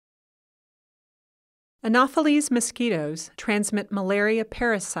Anopheles mosquitoes transmit malaria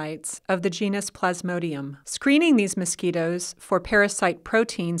parasites of the genus Plasmodium. Screening these mosquitoes for parasite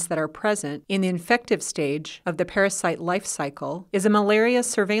proteins that are present in the infective stage of the parasite life cycle is a malaria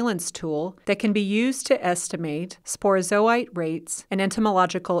surveillance tool that can be used to estimate sporozoite rates and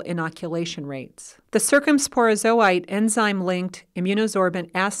entomological inoculation rates. The circumsporozoite enzyme-linked immunosorbent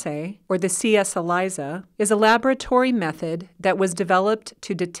assay, or the csELISA, is a laboratory method that was developed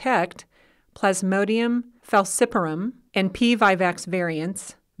to detect Plasmodium falciparum and P. vivax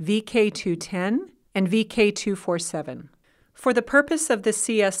variants VK210 and VK247. For the purpose of the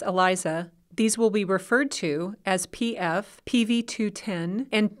csELISA, these will be referred to as PF, PV210,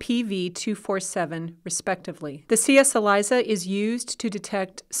 and PV247, respectively. The csELISA is used to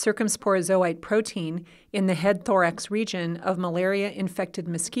detect circumsporozoite protein in the head-thorax region of malaria-infected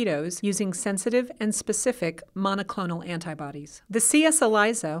mosquitoes using sensitive and specific monoclonal antibodies. The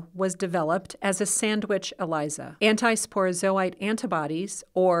csELISA was developed as a sandwich ELISA. Antisporozoite antibodies,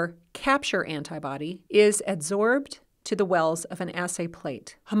 or capture antibody, is adsorbed to the wells of an assay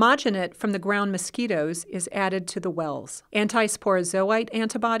plate. Homogenate from the ground mosquitoes is added to the wells. Antisporozoite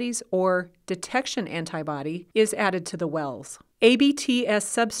antibodies, or detection antibody, is added to the wells. ABTS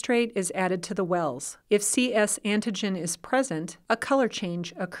substrate is added to the wells. If CS antigen is present, a color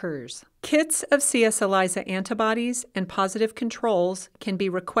change occurs. Kits of csELISA antibodies and positive controls can be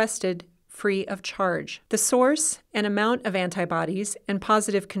requested free of charge. The source and amount of antibodies and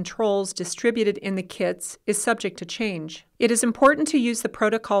positive controls distributed in the kits is subject to change. It is important to use the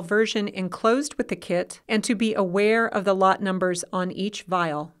protocol version enclosed with the kit and to be aware of the lot numbers on each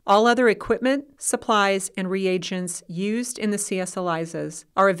vial. All other equipment, supplies, and reagents used in the csELISAs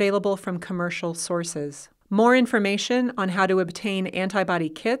are available from commercial sources. More information on how to obtain antibody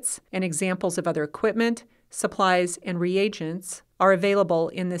kits and examples of other equipment, supplies, and reagents are available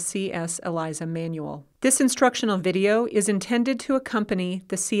in the csELISA manual. This instructional video is intended to accompany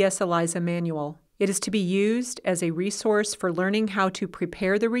the csELISA manual. It is to be used as a resource for learning how to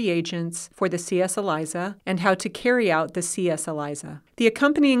prepare the reagents for the csELISA and how to carry out the csELISA. The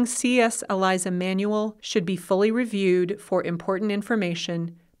accompanying csELISA manual should be fully reviewed for important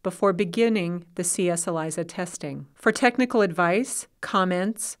information before beginning the csELISA testing. For technical advice,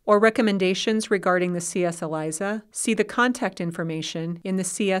 comments, or recommendations regarding the csELISA, see the contact information in the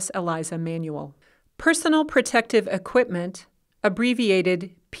csELISA manual. Personal protective equipment,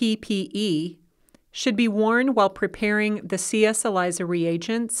 abbreviated PPE, should be worn while preparing the csELISA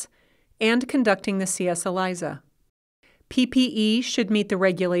reagents and conducting the csELISA. PPE should meet the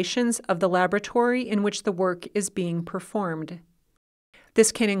regulations of the laboratory in which the work is being performed.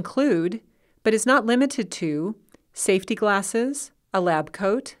 This can include, but is not limited to, safety glasses, a lab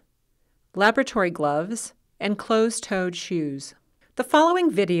coat, laboratory gloves, and closed-toed shoes. The following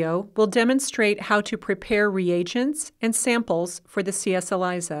video will demonstrate how to prepare reagents and samples for the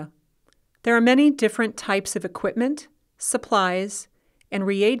csELISA. There are many different types of equipment, supplies, and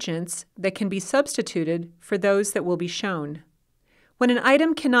reagents that can be substituted for those that will be shown. When an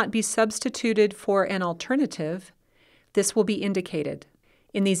item cannot be substituted for an alternative, this will be indicated.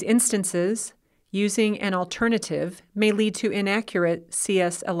 In these instances, using an alternative may lead to inaccurate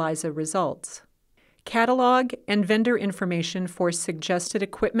csELISA results. Catalog and vendor information for suggested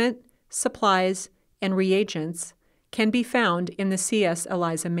equipment, supplies, and reagents can be found in the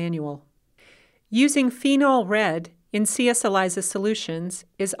csELISA manual. Using phenol red in csELISA solutions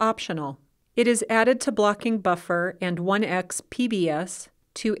is optional. It is added to blocking buffer and 1x PBS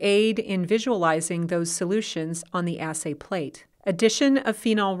to aid in visualizing those solutions on the assay plate. Addition of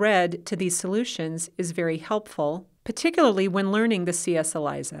phenol red to these solutions is very helpful, particularly when learning the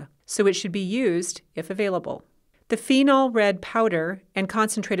csELISA, so it should be used if available. The phenol red powder and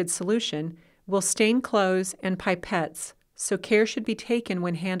concentrated solution will stain clothes and pipettes, so care should be taken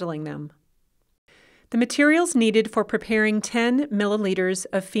when handling them. The materials needed for preparing 10 milliliters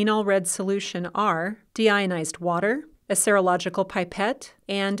of phenol red solution are deionized water, a serological pipette,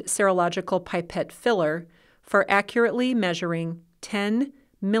 and serological pipette filler for accurately measuring 10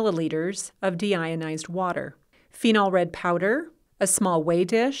 milliliters of deionized water. Phenol red powder, a small weigh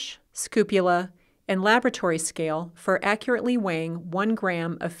dish, scupula, and laboratory scale for accurately weighing 1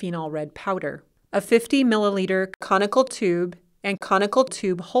 gram of phenol red powder. A 50 milliliter conical tube and conical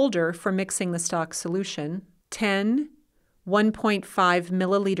tube holder for mixing the stock solution. 10 1.5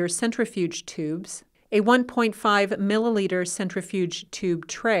 milliliter centrifuge tubes, a 1.5 milliliter centrifuge tube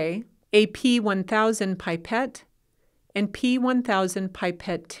tray, a P1000 pipette, and P1000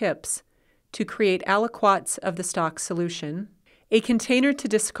 pipette tips to create aliquots of the stock solution, a container to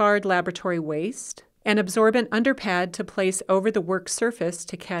discard laboratory waste, an absorbent underpad to place over the work surface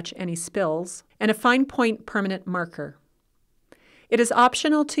to catch any spills, and a fine point permanent marker. It is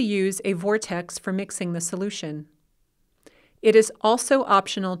optional to use a vortex for mixing the solution. It is also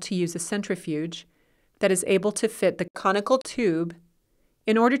optional to use a centrifuge that is able to fit the conical tube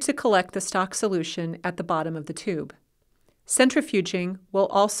in order to collect the stock solution at the bottom of the tube. Centrifuging will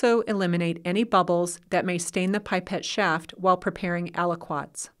also eliminate any bubbles that may stain the pipette shaft while preparing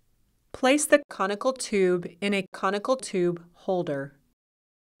aliquots. Place the conical tube in a conical tube holder.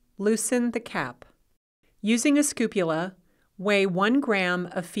 Loosen the cap. Using a scupula, weigh 1 gram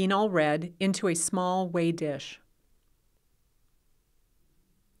of phenol red into a small weigh dish.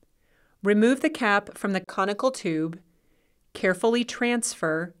 Remove the cap from the conical tube. Carefully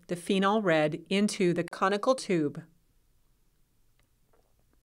transfer the phenol red into the conical tube.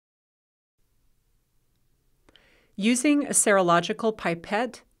 Using a serological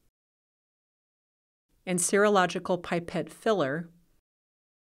pipette and serological pipette filler,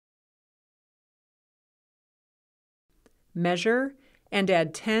 measure and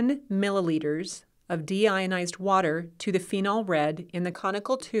add 10 milliliters of deionized water to the phenol red in the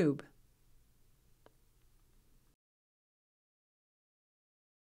conical tube.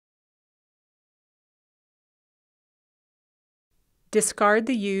 Discard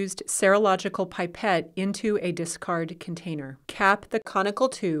the used serological pipette into a discard container. Cap the conical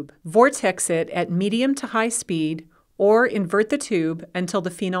tube. Vortex it at medium to high speed or invert the tube until the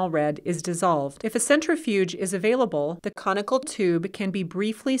phenol red is dissolved. If a centrifuge is available, the conical tube can be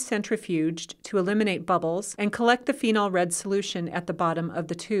briefly centrifuged to eliminate bubbles and collect the phenol red solution at the bottom of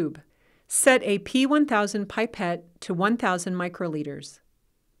the tube. Set a P1000 pipette to 1000 microliters.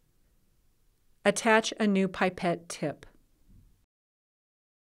 Attach a new pipette tip.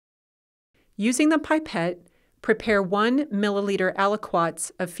 Using the pipette, prepare 1 milliliter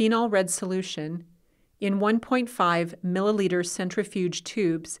aliquots of phenol red solution in 1.5 milliliter centrifuge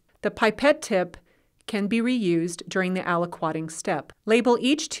tubes. The pipette tip can be reused during the aliquoting step. Label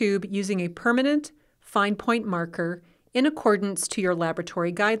each tube using a permanent fine point marker in accordance to your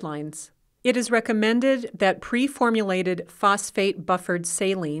laboratory guidelines. It is recommended that pre-formulated phosphate buffered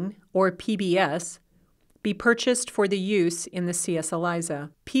saline, or PBS, be purchased for the use in the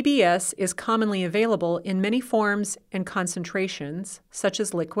csELISA. PBS is commonly available in many forms and concentrations, such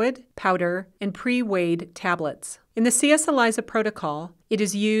as liquid, powder, and pre-weighed tablets. In the csELISA protocol, it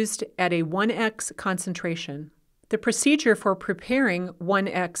is used at a 1x concentration. The procedure for preparing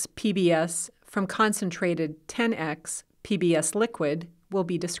 1x PBS from concentrated 10x PBS liquid will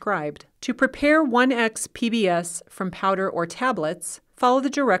be described. To prepare 1x PBS from powder or tablets, follow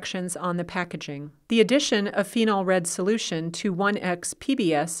the directions on the packaging. The addition of phenol red solution to 1x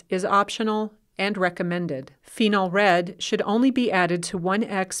PBS is optional and recommended. Phenol red should only be added to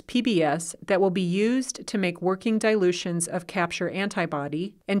 1x PBS that will be used to make working dilutions of capture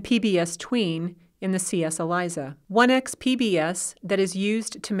antibody and PBS tween in the csELISA. 1x PBS that is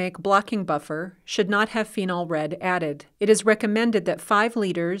used to make blocking buffer should not have phenol red added. It is recommended that 5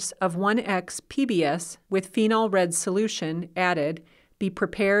 liters of 1x PBS with phenol red solution added be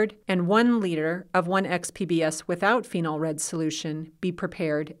prepared and 1 liter of 1x PBS without phenol red solution be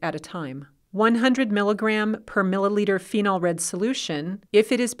prepared at a time. 100 milligram per milliliter phenol red solution,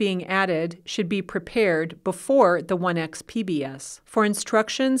 if it is being added, should be prepared before the 1x PBS. For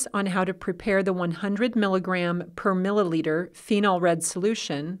instructions on how to prepare the 100 milligram per milliliter phenol red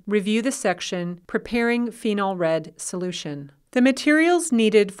solution, review the section Preparing Phenol Red Solution. The materials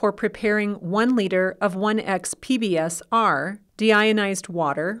needed for preparing 1 liter of 1x PBS are deionized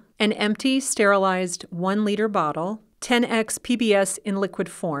water, an empty sterilized 1 liter bottle, 10x PBS in liquid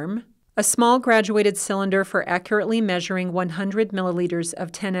form, a small graduated cylinder for accurately measuring 100 milliliters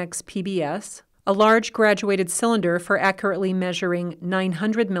of 10x PBS, a large graduated cylinder for accurately measuring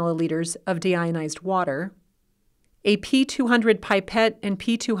 900 milliliters of deionized water, a P200 pipette and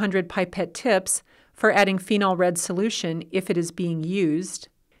P200 pipette tips for adding phenol red solution if it is being used,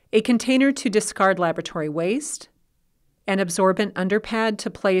 a container to discard laboratory waste, an absorbent underpad to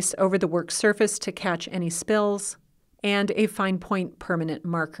place over the work surface to catch any spills, and a fine point permanent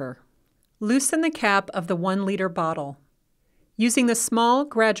marker. Loosen the cap of the 1 liter bottle. Using the small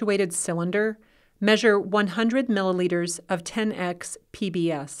graduated cylinder, measure 100 milliliters of 10x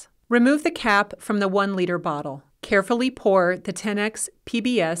PBS. Remove the cap from the 1 liter bottle. Carefully pour the 10x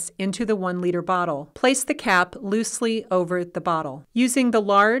PBS into the 1-liter bottle. Place the cap loosely over the bottle. Using the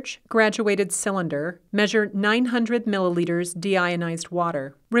large, graduated cylinder, measure 900 milliliters deionized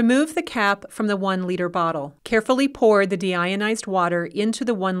water. Remove the cap from the 1-liter bottle. Carefully pour the deionized water into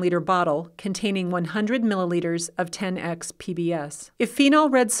the 1-liter bottle containing 100 milliliters of 10x PBS. If phenol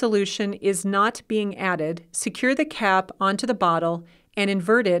red solution is not being added, secure the cap onto the bottle and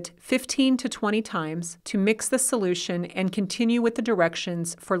invert it 15 to 20 times to mix the solution and continue with the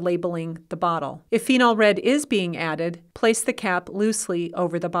directions for labeling the bottle. If phenol red is being added, place the cap loosely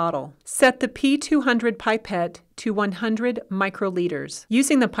over the bottle. Set the P200 pipette to 100 microliters.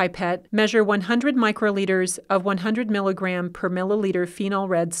 Using the pipette, measure 100 microliters of 100 milligram per milliliter phenol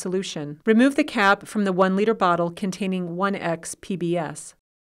red solution. Remove the cap from the 1-liter bottle containing 1x PBS.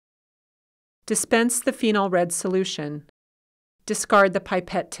 Dispense the phenol red solution. Discard the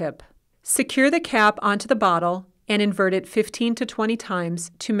pipette tip. Secure the cap onto the bottle and invert it 15 to 20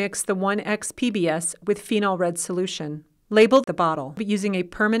 times to mix the 1x PBS with phenol red solution. Label the bottle using a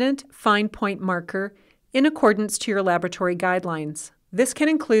permanent fine point marker in accordance to your laboratory guidelines. This can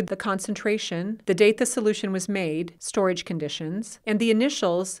include the concentration, the date the solution was made, storage conditions, and the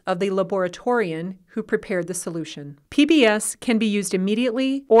initials of the laboratorian who prepared the solution. PBS can be used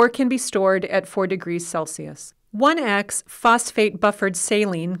immediately or can be stored at 4 degrees Celsius. 1x phosphate buffered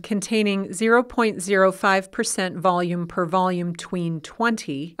saline containing 0.05% volume per volume tween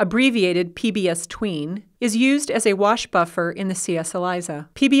 20, abbreviated PBS tween, is used as a wash buffer in the csELISA.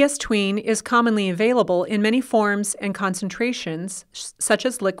 PBS tween is commonly available in many forms and concentrations, such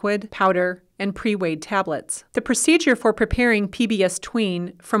as liquid, powder, and pre-weighed tablets. The procedure for preparing PBS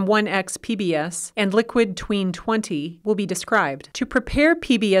tween from 1x PBS and liquid tween 20 will be described. To prepare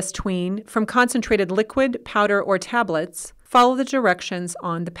PBS tween from concentrated liquid, powder, or tablets, follow the directions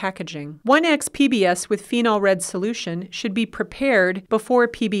on the packaging. 1x PBS with phenol red solution should be prepared before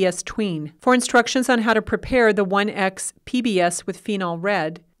PBS tween. For instructions on how to prepare the 1x PBS with phenol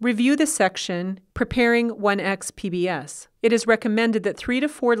red, review the section Preparing 1x PBS. It is recommended that 3 to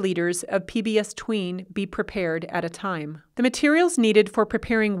 4 liters of PBS tween be prepared at a time. The materials needed for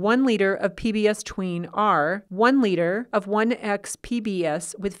preparing 1 liter of PBS tween are 1 liter of 1x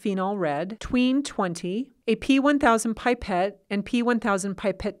PBS with phenol red, tween 20, a P1000 pipette and P1000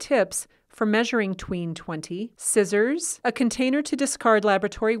 pipette tips for measuring tween 20, scissors, a container to discard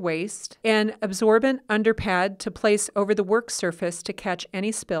laboratory waste, an absorbent underpad to place over the work surface to catch any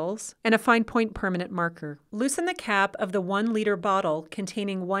spills, and a fine point permanent marker. Loosen the cap of the 1-liter bottle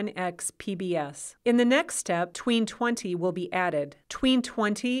containing 1x PBS. In the next step, tween 20 will be added. Tween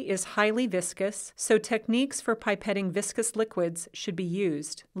 20 is highly viscous, so techniques for pipetting viscous liquids should be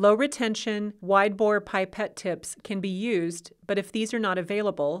used. Low retention, wide-bore pipette tips can be used, but if these are not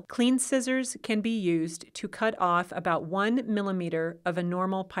available, clean scissors can be used to cut off about 1 millimeter of a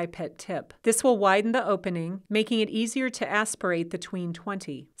normal pipette tip. This will widen the opening, making it easier to aspirate the tween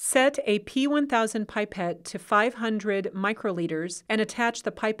 20. Set a P1000 pipette to 500 microliters and attach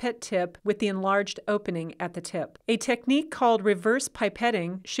the pipette tip with the enlarged opening at the tip. A technique called reverse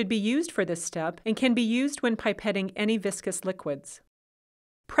pipetting should be used for this step and can be used when pipetting any viscous liquids.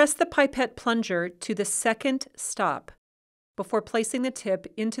 Press the pipette plunger to the second stop before placing the tip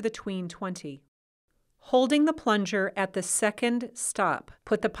into the tween 20. Holding the plunger at the second stop,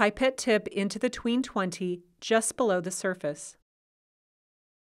 put the pipette tip into the tween 20 just below the surface.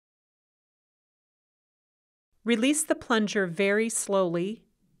 Release the plunger very slowly,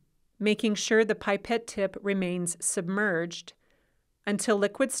 making sure the pipette tip remains submerged until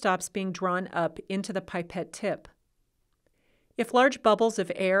liquid stops being drawn up into the pipette tip. If large bubbles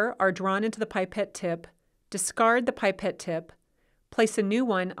of air are drawn into the pipette tip, discard the pipette tip, place a new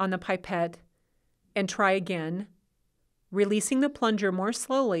one on the pipette, and try again, releasing the plunger more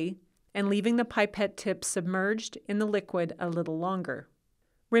slowly and leaving the pipette tip submerged in the liquid a little longer.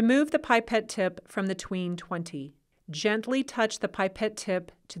 Remove the pipette tip from the tween 20. Gently touch the pipette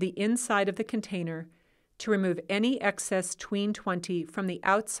tip to the inside of the container to remove any excess tween 20 from the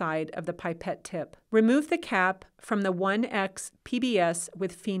outside of the pipette tip. Remove the cap from the 1x PBS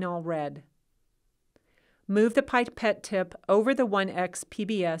with phenol red. Move the pipette tip over the 1x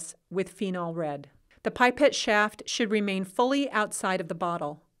PBS with phenol red. The pipette shaft should remain fully outside of the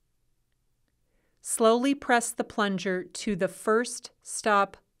bottle. Slowly press the plunger to the first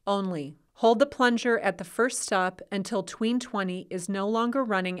stop only. Hold the plunger at the first stop until tween 20 is no longer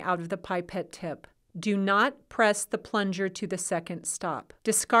running out of the pipette tip. Do not press the plunger to the second stop.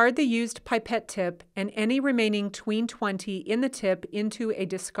 Discard the used pipette tip and any remaining tween 20 in the tip into a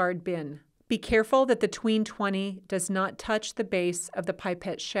discard bin. Be careful that the tween 20 does not touch the base of the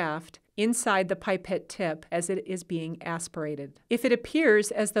pipette shaft inside the pipette tip as it is being aspirated. If it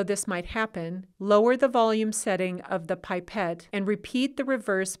appears as though this might happen, lower the volume setting of the pipette and repeat the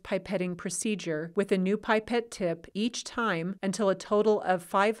reverse pipetting procedure with a new pipette tip each time until a total of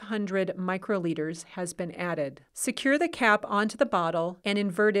 500 microliters has been added. Secure the cap onto the bottle and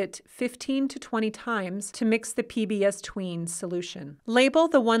invert it 15 to 20 times to mix the PBS tween solution. Label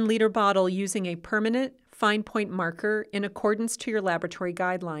the 1-liter bottle using a permanent fine point marker in accordance to your laboratory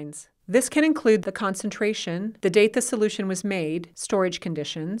guidelines. This can include the concentration, the date the solution was made, storage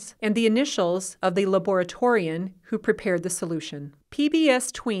conditions, and the initials of the laboratorian who prepared the solution.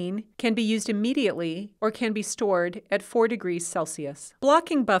 PBS tween can be used immediately or can be stored at 4 degrees Celsius.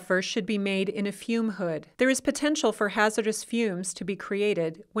 Blocking buffer should be made in a fume hood. There is potential for hazardous fumes to be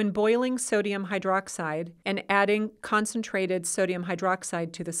created when boiling sodium hydroxide and adding concentrated sodium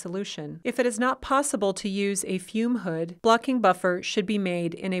hydroxide to the solution. If it is not possible to use a fume hood, blocking buffer should be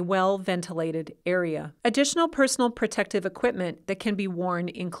made in a well-ventilated area. Additional personal protective equipment that can be worn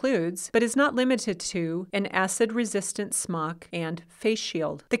includes, but is not limited to, an acid-resistant smock and face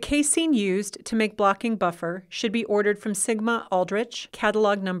shield. The casein used to make blocking buffer should be ordered from Sigma Aldrich,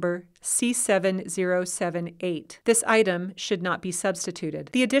 catalog number C7078. This item should not be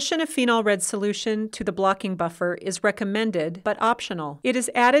substituted. The addition of phenol red solution to the blocking buffer is recommended but optional. It is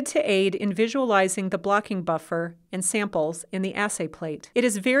added to aid in visualizing the blocking buffer and samples in the assay plate. It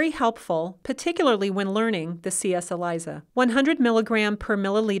is very helpful, particularly when learning the csELISA. 100 mg per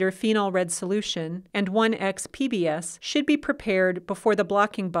milliliter phenol red solution and 1x PBS should be prepared before the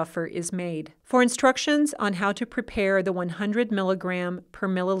blocking buffer is made. For instructions on how to prepare the 100 mg per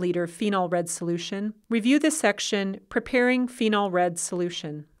milliliter phenol red solution, review the section Preparing Phenol Red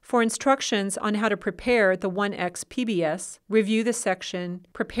Solution. For instructions on how to prepare the 1x PBS, review the section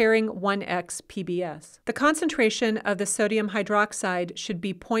Preparing 1x PBS. The concentration of the sodium hydroxide should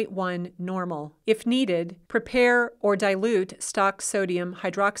be 0.1 normal. If needed, prepare or dilute stock sodium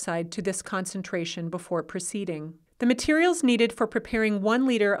hydroxide to this concentration before proceeding. The materials needed for preparing 1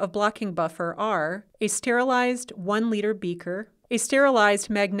 liter of blocking buffer are a sterilized 1-liter beaker, a sterilized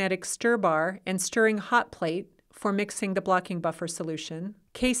magnetic stir bar and stirring hot plate for mixing the blocking buffer solution,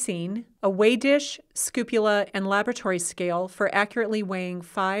 casein, a weigh dish, scupula, and laboratory scale for accurately weighing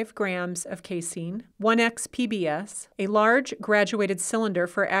 5 grams of casein, 1x PBS, a large graduated cylinder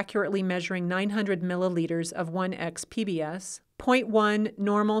for accurately measuring 900 milliliters of 1x PBS, 0.1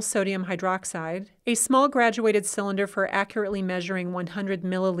 normal sodium hydroxide, a small graduated cylinder for accurately measuring 100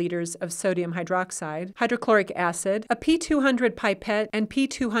 milliliters of sodium hydroxide, hydrochloric acid, a P200 pipette and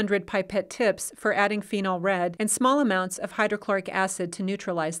P200 pipette tips for adding phenol red, and small amounts of hydrochloric acid to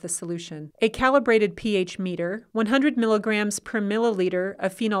neutralize the solution, a calibrated pH meter, 100 milligrams per milliliter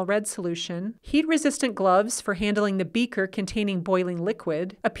of phenol red solution, heat-resistant gloves for handling the beaker containing boiling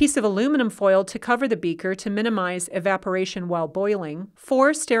liquid, a piece of aluminum foil to cover the beaker to minimize evaporation while boiling,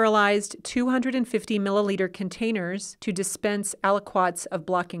 4 sterilized 250 milliliter containers to dispense aliquots of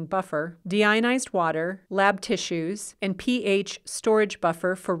blocking buffer, deionized water, lab tissues, and pH storage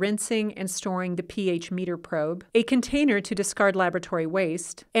buffer for rinsing and storing the pH meter probe, a container to discard laboratory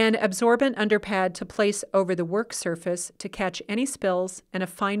waste, an absorbent underpad to place over the work surface to catch any spills, and a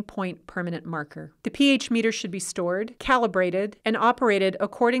fine point permanent marker. The pH meter should be stored, calibrated, and operated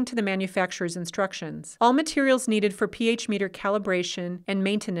according to the manufacturer's instructions. All materials needed for pH meter calibration and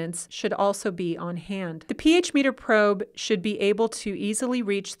maintenance should also be on hand. The pH meter probe should be able to easily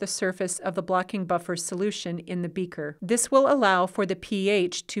reach the surface of the blocking buffer solution in the beaker. This will allow for the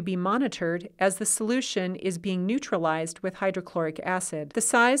pH to be monitored as the solution is being neutralized with hydrochloric acid. The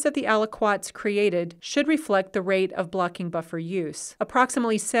size of the aliquots created should reflect the rate of blocking buffer use.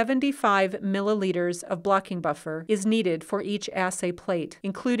 Approximately 75 milliliters of blocking buffer is needed for each assay plate,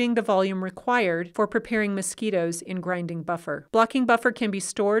 including the volume required for preparing mosquitoes in grinding buffer. Blocking buffer can be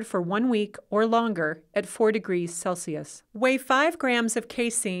stored for 1 week or longer at 4 degrees Celsius. Weigh 5 grams of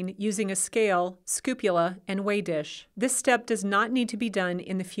casein using a scale, scupula, and weigh dish. This step does not need to be done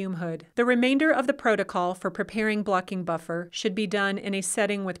in the fume hood. The remainder of the protocol for preparing blocking buffer should be done in a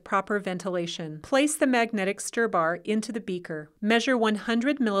setting with proper ventilation. Place the magnetic stir bar into the beaker. Measure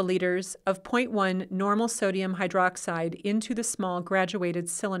 100 milliliters of 0.1 normal sodium hydroxide into the small graduated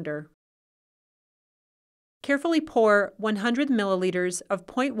cylinder. Carefully pour 100 milliliters of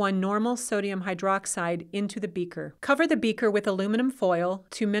 0.1 normal sodium hydroxide into the beaker. Cover the beaker with aluminum foil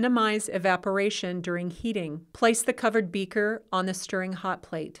to minimize evaporation during heating. Place the covered beaker on the stirring hot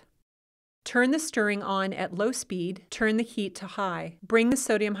plate. Turn the stirring on at low speed, turn the heat to high. Bring the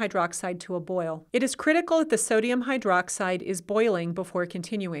sodium hydroxide to a boil. It is critical that the sodium hydroxide is boiling before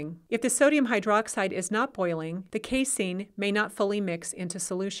continuing. If the sodium hydroxide is not boiling, the casein may not fully mix into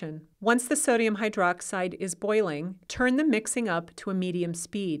solution. Once the sodium hydroxide is boiling, turn the mixing up to a medium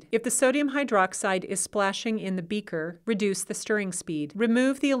speed. If the sodium hydroxide is splashing in the beaker, reduce the stirring speed.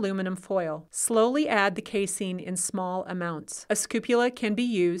 Remove the aluminum foil. Slowly add the casein in small amounts. A scupula can be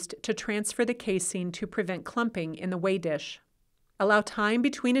used to transfer the casein to prevent clumping in the weigh dish. Allow time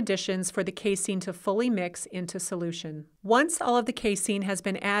between additions for the casein to fully mix into solution. Once all of the casein has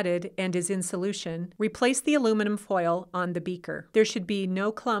been added and is in solution, replace the aluminum foil on the beaker. There should be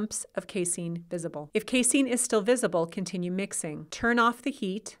no clumps of casein visible. If casein is still visible, continue mixing. Turn off the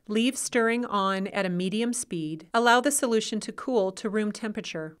heat, leave stirring on at a medium speed, allow the solution to cool to room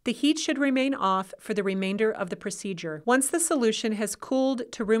temperature. The heat should remain off for the remainder of the procedure. Once the solution has cooled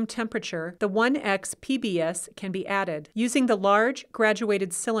to room temperature, the 1x PBS can be added. Using the large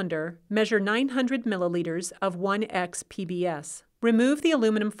graduated cylinder, measure 900 milliliters of 1x PBS. Remove the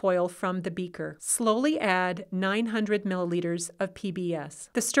aluminum foil from the beaker. Slowly add 900 milliliters of PBS.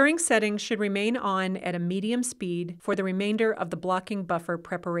 The stirring setting should remain on at a medium speed for the remainder of the blocking buffer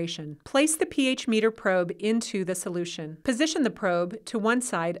preparation. Place the pH meter probe into the solution. Position the probe to one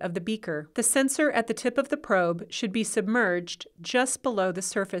side of the beaker. The sensor at the tip of the probe should be submerged just below the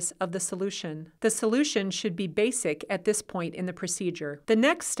surface of the solution. The solution should be basic at this point in the procedure. The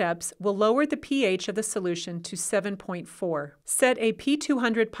next steps will lower the pH of the solution to 7.4. Set a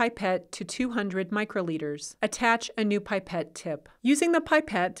P200 pipette to 200 microliters. Attach a new pipette tip. Using the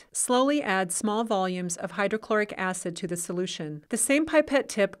pipette, slowly add small volumes of hydrochloric acid to the solution. The same pipette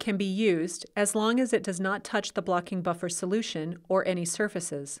tip can be used as long as it does not touch the blocking buffer solution or any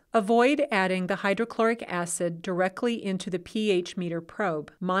surfaces. Avoid adding the hydrochloric acid directly into the pH meter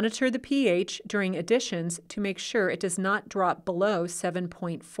probe. Monitor the pH during additions to make sure it does not drop below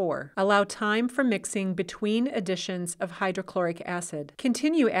 7.4. Allow time for mixing between additions of hydrochloric acid.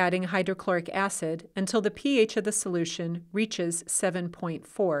 Continue adding hydrochloric acid until the pH of the solution reaches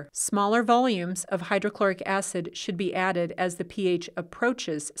 7.4. Smaller volumes of hydrochloric acid should be added as the pH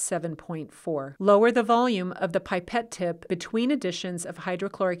approaches 7.4. Lower the volume of the pipette tip between additions of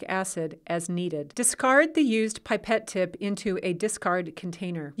hydrochloric acid as needed. Discard the used pipette tip into a discard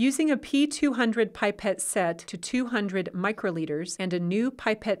container. Using a P200 pipette set to 200 microliters and a new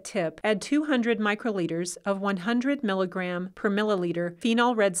pipette tip, add 200 microliters of 100 milligram per milliliter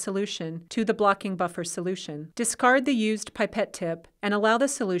phenol red solution to the blocking buffer solution. Discard the used pipette tip and allow the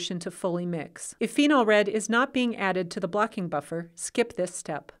solution to fully mix. If phenol red is not being added to the blocking buffer, skip this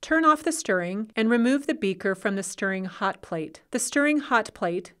step. Turn off the stirring and remove the beaker from the stirring hot plate. The stirring hot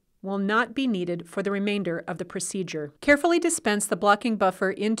plate will not be needed for the remainder of the procedure. Carefully dispense the blocking buffer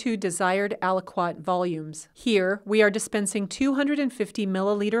into desired aliquot volumes. Here, we are dispensing 250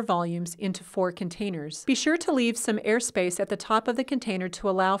 milliliter volumes into 4 containers. Be sure to leave some airspace at the top of the container to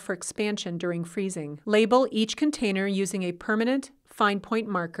allow for expansion during freezing. Label each container using a permanent fine point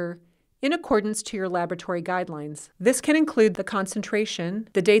marker in accordance to your laboratory guidelines. This can include the concentration,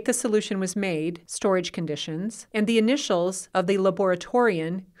 the date the solution was made, storage conditions, and the initials of the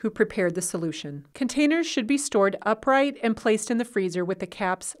laboratorian who prepared the solution. Containers should be stored upright and placed in the freezer with the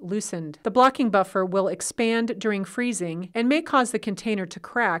caps loosened. The blocking buffer will expand during freezing and may cause the container to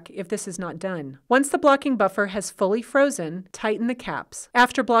crack if this is not done. Once the blocking buffer has fully frozen, tighten the caps.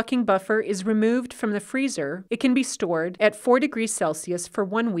 After blocking buffer is removed from the freezer, it can be stored at 4 degrees Celsius for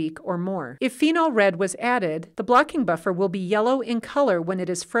 1 week or more. If phenol red was added, the blocking buffer will be yellow in color when it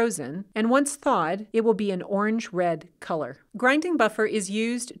is frozen, and once thawed, it will be an orange-red color. Grinding buffer is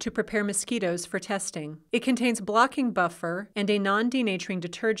used to prepare mosquitoes for testing. It contains blocking buffer and a non-denaturing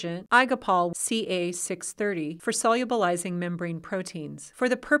detergent, Igopol CA630, for solubilizing membrane proteins. For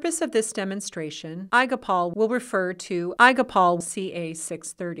the purpose of this demonstration, Igopol will refer to Igopol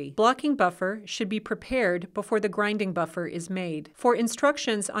CA630. Blocking buffer should be prepared before the grinding buffer is made. For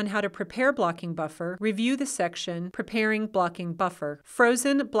instructions on how to prepare blocking buffer, review the section Preparing Blocking Buffer.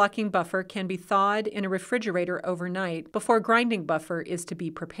 Frozen blocking buffer can be thawed in a refrigerator overnight before grinding buffer is to be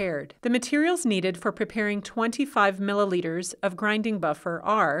prepared. The materials needed for preparing 25 milliliters of grinding buffer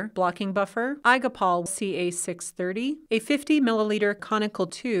are blocking buffer, Igopol CA630, a 50 milliliter conical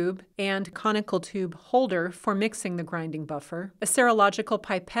tube and conical tube holder for mixing the grinding buffer, a serological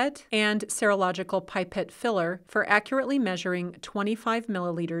pipette and serological pipette filler for accurately measuring 25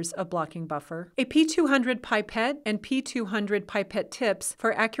 milliliters of blocking buffer, a P200 pipette and P200 pipette tips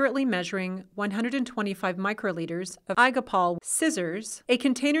for accurately measuring 125 microliters of Igopol scissors, a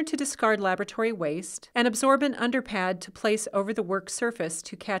container to discard laboratory waste, an absorbent underpad to place over the work surface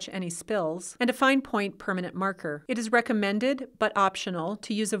to catch any spills, and a fine point permanent marker. It is recommended, but optional,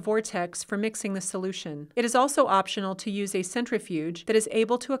 to use a vortex for mixing the solution. It is also optional to use a centrifuge that is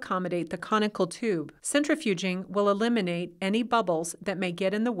able to accommodate the conical tube. Centrifuging will eliminate any bubbles that may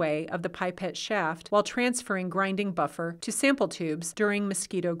get in the way of the pipette shaft while transferring grinding buffer to sample tubes during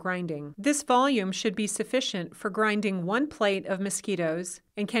mosquito grinding. This volume should be sufficient for grinding 1 plate of mosquitoes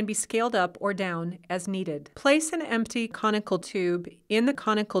and can be scaled up or down as needed. Place an empty conical tube in the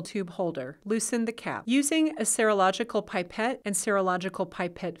conical tube holder. Loosen the cap. Using a serological pipette and serological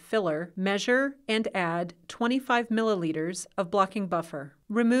pipette filler, measure and add 25 milliliters of blocking buffer.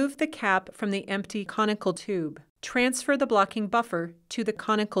 Remove the cap from the empty conical tube. Transfer the blocking buffer to the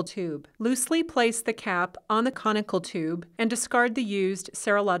conical tube. Loosely place the cap on the conical tube and discard the used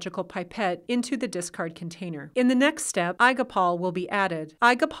serological pipette into the discard container. In the next step, Igopol will be added.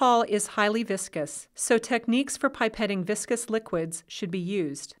 Igopol is highly viscous, so techniques for pipetting viscous liquids should be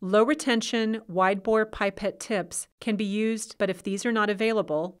used. Low retention, wide-bore pipette tips can be used, but if these are not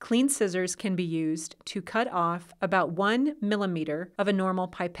available, clean scissors can be used to cut off about 1 millimeter of a normal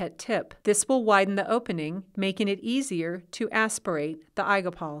pipette tip. This will widen the opening, making it easier to aspirate the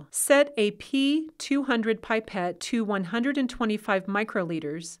Igopol. Set a P200 pipette to 125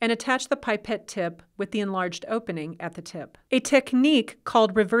 microliters and attach the pipette tip with the enlarged opening at the tip. A technique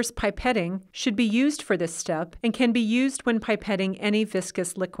called reverse pipetting should be used for this step and can be used when pipetting any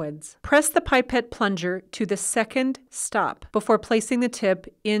viscous liquids. Press the pipette plunger to the second stop before placing the tip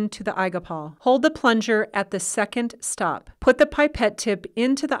into the Igopol. Hold the plunger at the second stop. Put the pipette tip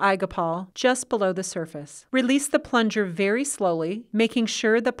into the Igopol just below the surface. Release the plunger very slowly, making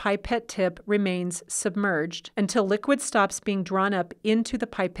sure the pipette tip remains submerged until liquid stops being drawn up into the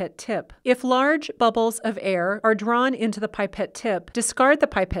pipette tip. If large bubbles of air are drawn into the pipette tip, discard the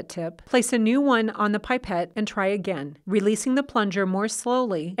pipette tip, place a new one on the pipette, and try again, releasing the plunger more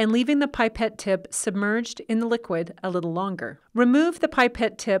slowly and leaving the pipette tip submerged in the liquid a little longer. Remove the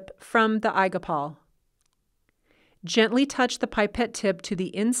pipette tip from the Igopol. Gently touch the pipette tip to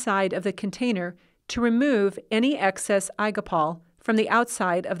the inside of the container to remove any excess Igopol from the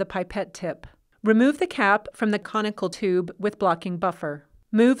outside of the pipette tip. Remove the cap from the conical tube with blocking buffer.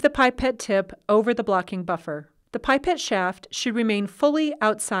 Move the pipette tip over the blocking buffer. The pipette shaft should remain fully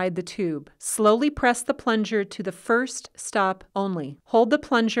outside the tube. Slowly press the plunger to the first stop only. Hold the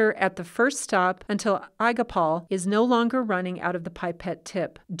plunger at the first stop until Igopol is no longer running out of the pipette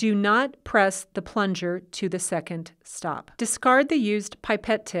tip. Do not press the plunger to the second stop. Discard the used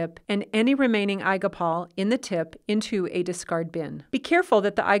pipette tip and any remaining Igopol in the tip into a discard bin. Be careful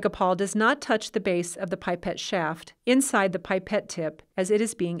that the Igopol does not touch the base of the pipette shaft inside the pipette tip as it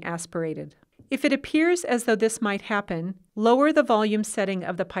is being aspirated. If it appears as though this might happen, lower the volume setting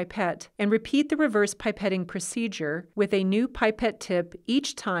of the pipette and repeat the reverse pipetting procedure with a new pipette tip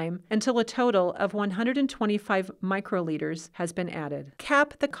each time until a total of 125 microliters has been added.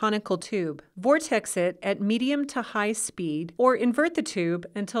 Cap the conical tube. Vortex it at medium to high speed or invert the tube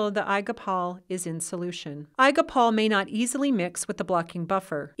until the Igopol is in solution. Igopol may not easily mix with the blocking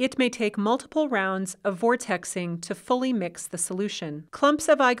buffer. It may take multiple rounds of vortexing to fully mix the solution. Clumps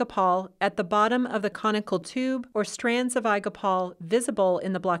of Igopol at the bottom of the conical tube or strands of Igopol visible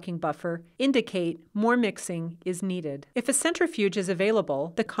in the blocking buffer indicate more mixing is needed. If a centrifuge is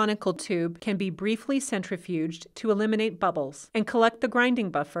available, the conical tube can be briefly centrifuged to eliminate bubbles and collect the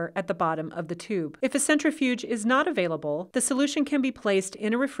grinding buffer at the bottom of the tube. If a centrifuge is not available, the solution can be placed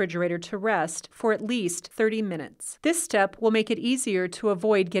in a refrigerator to rest for at least 30 minutes. This step will make it easier to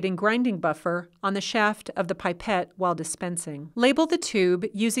avoid getting grinding buffer on the shaft of the pipette while dispensing. Label the tube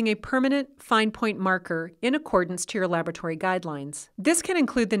using a permanent fine point marker in accordance to your laboratory guidelines. This can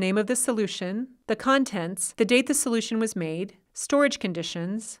include the name of the solution, the contents, the date the solution was made, storage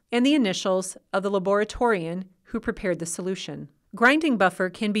conditions, and the initials of the laboratorian who prepared the solution. Grinding buffer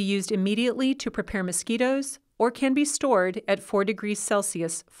can be used immediately to prepare mosquitoes or can be stored at 4 degrees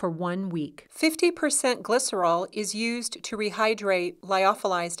Celsius for 1 week. 50% glycerol is used to rehydrate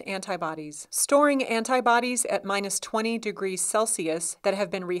lyophilized antibodies. Storing antibodies at -20 degrees Celsius that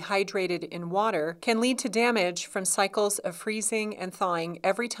have been rehydrated in water can lead to damage from cycles of freezing and thawing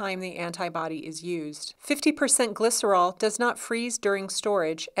every time the antibody is used. 50% glycerol does not freeze during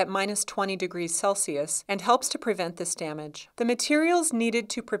storage at -20 degrees Celsius and helps to prevent this damage. The materials needed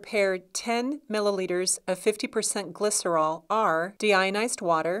to prepare 10 milliliters of 50% 50% glycerol are deionized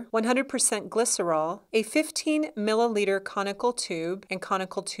water, 100% glycerol, a 15 milliliter conical tube and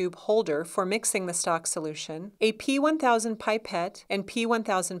conical tube holder for mixing the stock solution, a P1000 pipette and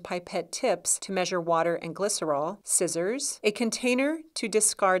P1000 pipette tips to measure water and glycerol, scissors, a container to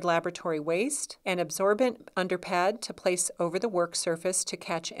discard laboratory waste, an absorbent underpad to place over the work surface to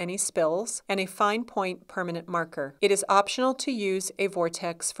catch any spills, and a fine point permanent marker. It is optional to use a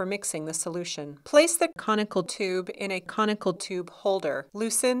vortex for mixing the solution. Place the conical tube in a conical tube holder.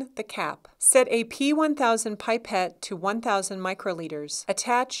 Loosen the cap. Set a P1000 pipette to 1000 microliters.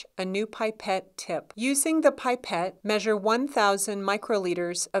 Attach a new pipette tip. Using the pipette, measure 1000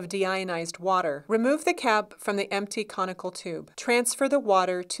 microliters of deionized water. Remove the cap from the empty conical tube. Transfer the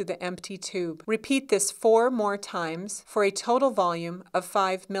water to the empty tube. Repeat this 4 more times for a total volume of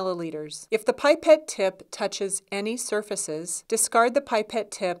 5 milliliters. If the pipette tip touches any surfaces, discard the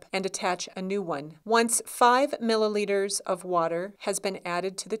pipette tip and attach a new one. Once 5 milliliters of water has been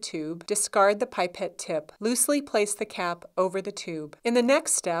added to the tube, discard the pipette tip. Loosely place the cap over the tube. In the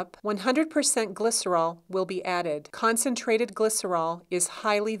next step, 100% glycerol will be added. Concentrated glycerol is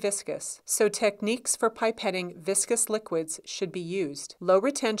highly viscous, so techniques for pipetting viscous liquids should be used. Low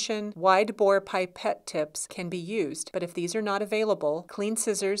retention, wide-bore pipette tips can be used, but if these are not available, clean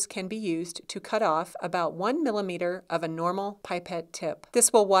scissors can be used to cut off about 1 millimeter of a normal pipette tip.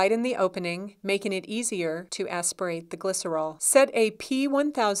 This will widen the opening, making it easier to aspirate the glycerol. Set a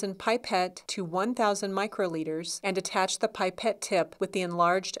P1000 pipette to 1000 microliters and attach the pipette tip with the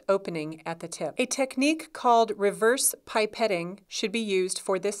enlarged opening at the tip. A technique called reverse pipetting should be used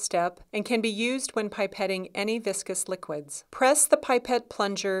for this step and can be used when pipetting any viscous liquids. Press the pipette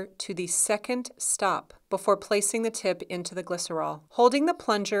plunger to the second stop before placing the tip into the glycerol. Holding the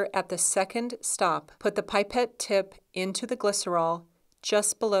plunger at the second stop, put the pipette tip into the glycerol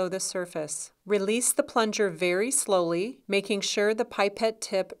just below the surface. Release the plunger very slowly, making sure the pipette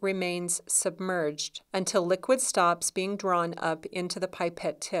tip remains submerged until liquid stops being drawn up into the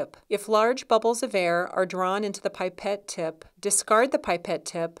pipette tip. If large bubbles of air are drawn into the pipette tip, discard the pipette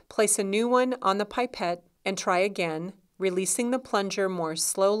tip, place a new one on the pipette, and try again, releasing the plunger more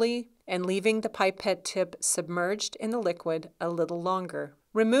slowly and leaving the pipette tip submerged in the liquid a little longer.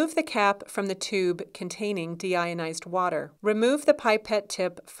 Remove the cap from the tube containing deionized water. Remove the pipette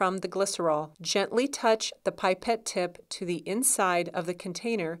tip from the glycerol. Gently touch the pipette tip to the inside of the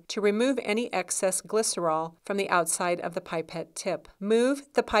container to remove any excess glycerol from the outside of the pipette tip. Move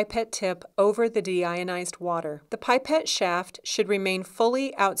the pipette tip over the deionized water. The pipette shaft should remain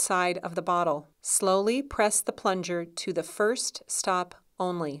fully outside of the bottle. Slowly press the plunger to the first stop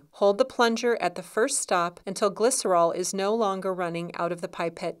only. Hold the plunger at the first stop until glycerol is no longer running out of the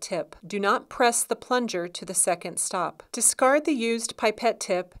pipette tip. Do not press the plunger to the second stop. Discard the used pipette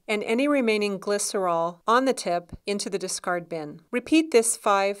tip and any remaining glycerol on the tip into the discard bin. Repeat this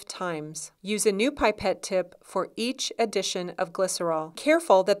 5 times. Use a new pipette tip for each addition of glycerol.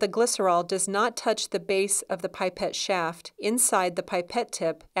 Careful that the glycerol does not touch the base of the pipette shaft inside the pipette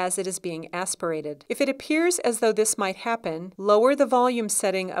tip as it is being aspirated. If it appears as though this might happen, lower the volume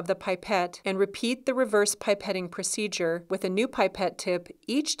setting of the pipette and repeat the reverse pipetting procedure with a new pipette tip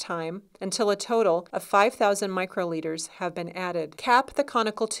each time until a total of 5,000 microliters have been added. Cap the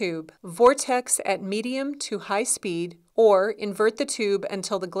conical tube. Vortex at medium to high speed or invert the tube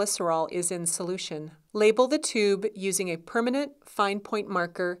until the glycerol is in solution. Label the tube using a permanent fine point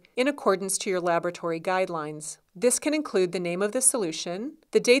marker in accordance to your laboratory guidelines. This can include the name of the solution,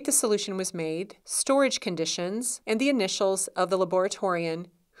 the date the solution was made, storage conditions, and the initials of the laboratorian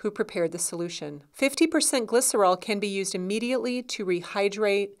who prepared the solution. 50% glycerol can be used immediately to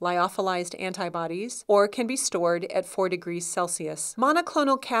rehydrate lyophilized antibodies or can be stored at 4 degrees Celsius.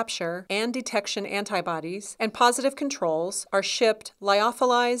 Monoclonal capture and detection antibodies and positive controls are shipped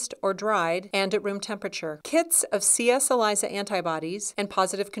lyophilized or dried and at room temperature. Kits of csELISA antibodies and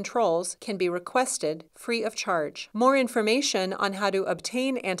positive controls can be requested free of charge. More information on how to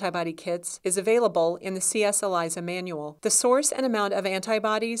obtain antibody kits is available in the csELISA manual. The source and amount of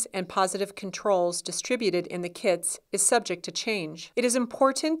antibodies and positive controls distributed in the kits is subject to change. It is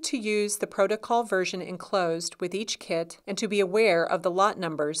important to use the protocol version enclosed with each kit and to be aware of the lot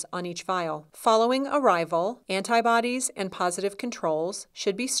numbers on each vial. Following arrival, antibodies and positive controls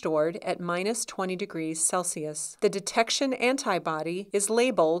should be stored at -20 degrees Celsius. The detection antibody is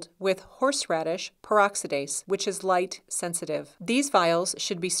labeled with horseradish peroxidase, which is light sensitive. These vials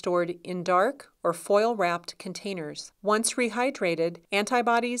should be stored in dark or foil-wrapped containers. Once rehydrated,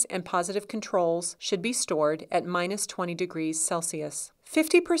 antibodies and positive controls should be stored at -20 degrees Celsius.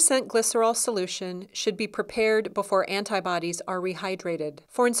 50% glycerol solution should be prepared before antibodies are rehydrated.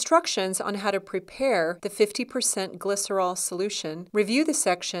 For instructions on how to prepare the 50% glycerol solution, review the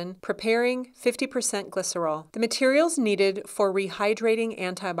section Preparing 50% Glycerol. The materials needed for rehydrating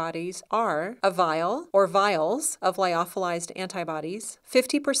antibodies are a vial or vials of lyophilized antibodies,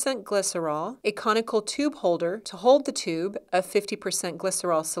 50% glycerol, a conical tube holder to hold the tube of 50%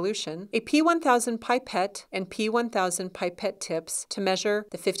 glycerol solution, a P1000 pipette and P1000 pipette tips to measure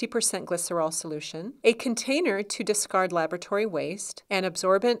the 50% glycerol solution, a container to discard laboratory waste, an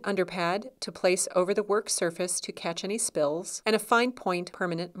absorbent underpad to place over the work surface to catch any spills, and a fine point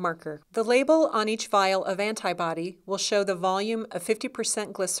permanent marker. The label on each vial of antibody will show the volume of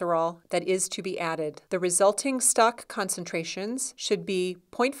 50% glycerol that is to be added. The resulting stock concentrations should be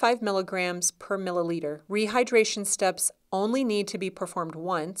 0.5 milligrams per milliliter. Rehydration steps only need to be performed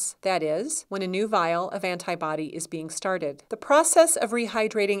once, that is, when a new vial of antibody is being started. The process of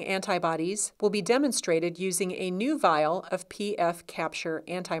rehydrating antibodies will be demonstrated using a new vial of PF capture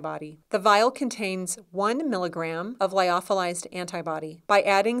antibody. The vial contains 1 milligram of lyophilized antibody. By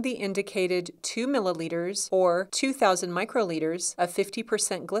adding the indicated 2 milliliters or 2,000 microliters of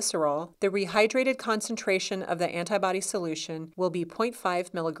 50% glycerol, the rehydrated concentration of the antibody solution will be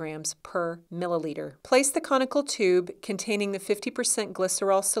 0.5 milligrams per milliliter. Place the conical tube containing the 50%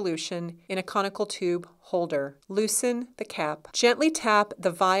 glycerol solution in a conical tube holder. Loosen the cap. Gently tap the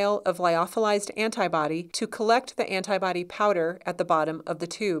vial of lyophilized antibody to collect the antibody powder at the bottom of the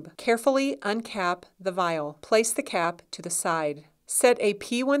tube. Carefully uncap the vial. Place the cap to the side. Set a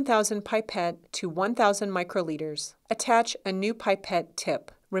P1000 pipette to 1,000 microliters. Attach a new pipette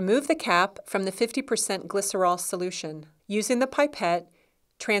tip. Remove the cap from the 50% glycerol solution. Using the pipette,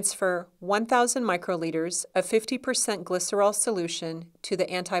 transfer 1,000 microliters of 50% glycerol solution to the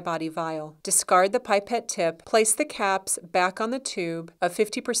antibody vial. Discard the pipette tip, place the caps back on the tube of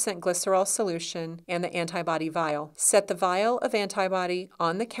 50% glycerol solution and the antibody vial. Set the vial of antibody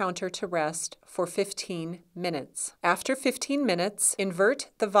on the counter to rest for 15 minutes. After 15 minutes, invert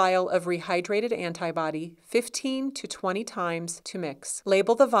the vial of rehydrated antibody 15 to 20 times to mix.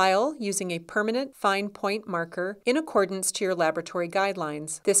 Label the vial using a permanent fine point marker in accordance to your laboratory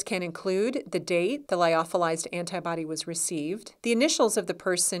guidelines. This can include the date the lyophilized antibody was received, the initials of the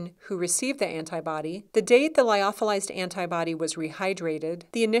person who received the antibody, the date the lyophilized antibody was rehydrated,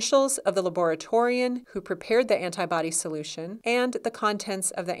 the initials of the laboratorian who prepared the antibody solution, and the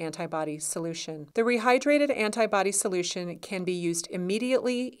contents of the antibody solution. The rehydrated antibody solution can be used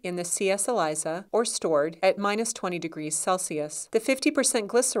immediately in the csELISA or stored at -20 degrees Celsius. The 50%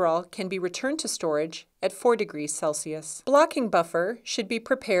 glycerol can be returned to storage at 4 degrees Celsius. Blocking buffer should be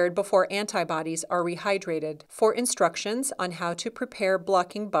prepared before antibodies are rehydrated. For instructions on how to prepare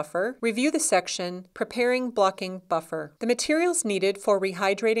blocking buffer, review the section Preparing Blocking Buffer. The materials needed for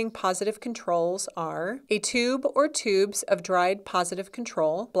rehydrating positive controls are a tube or tubes of dried positive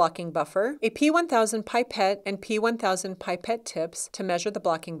control, blocking buffer, a P1000 pipette and P1000 pipette tips to measure the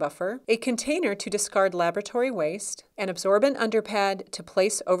blocking buffer, a container to discard laboratory waste, an absorbent underpad to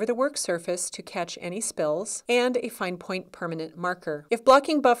place over the work surface to catch any spills, and a fine point permanent marker. If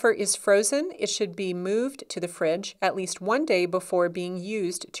blocking buffer is frozen, it should be moved to the fridge at least 1 day before being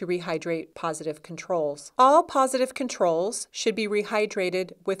used to rehydrate positive controls. All positive controls should be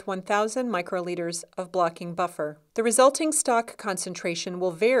rehydrated with 1,000 microliters of blocking buffer. The resulting stock concentration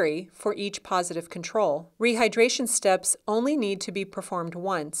will vary for each positive control. Rehydration steps only need to be performed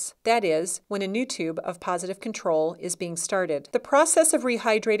once, that is, when a new tube of positive control is being started. The process of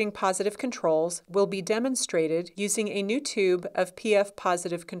rehydrating positive controls will be demonstrated using a new tube of PF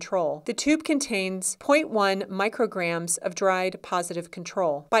positive control. The tube contains 0.1 micrograms of dried positive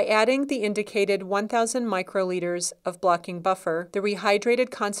control. By adding the indicated 1,000 microliters of blocking buffer, the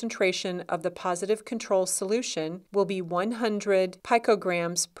rehydrated concentration of the positive control solution will be 100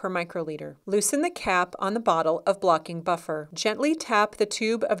 picograms per microliter. Loosen the cap on the bottle of blocking buffer. Gently tap the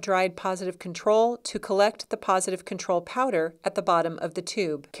tube of dried positive control to collect the positive control powder at the bottom of the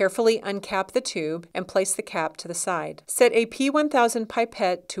tube. Carefully uncap the tube and place the cap to the side. Set a P1000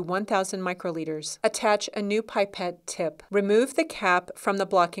 pipette to 1,000 microliters. Attach a new pipette tip. Remove the cap from the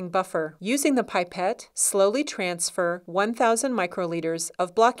blocking buffer. Using the pipette, slowly transfer 1,000 microliters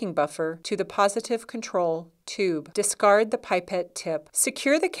of blocking buffer to the positive control tube. Discard the pipette tip.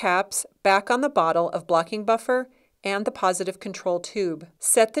 Secure the caps back on the bottle of blocking buffer and the positive control tube.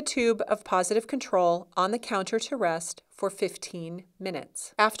 Set the tube of positive control on the counter to rest for 15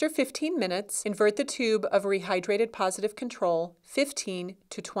 minutes. After 15 minutes, invert the tube of rehydrated positive control 15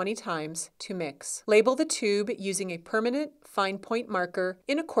 to 20 times to mix. Label the tube using a permanent fine point marker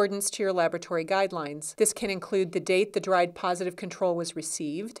in accordance to your laboratory guidelines. This can include the date the dried positive control was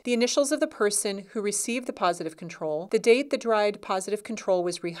received, the initials of the person who received the positive control, the date the dried positive control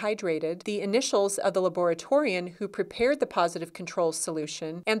was rehydrated, the initials of the laboratorian who prepared the positive control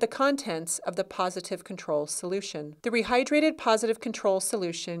solution, and the contents of the positive control solution. The rehydrated positive control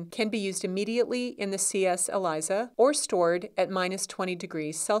solution can be used immediately in the csELISA or stored at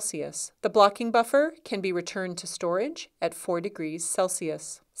 -20°C. The blocking buffer can be returned to storage at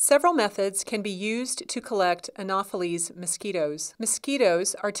 4°C. Several methods can be used to collect Anopheles mosquitoes.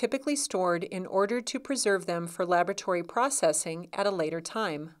 Mosquitoes are typically stored in order to preserve them for laboratory processing at a later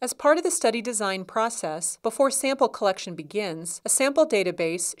time. As part of the study design process, before sample collection begins, a sample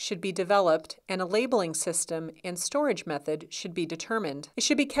database should be developed and a labeling system and storage method should be determined. It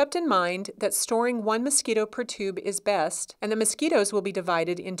should be kept in mind that storing one mosquito per tube is best, and the mosquitoes will be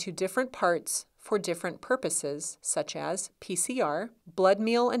divided into different parts for different purposes, such as PCR, blood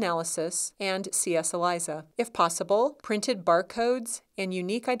meal analysis, and csELISA. If possible, printed barcodes and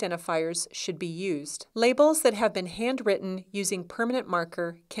unique identifiers should be used. Labels that have been handwritten using permanent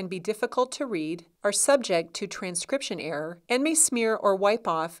marker can be difficult to read, are subject to transcription error, and may smear or wipe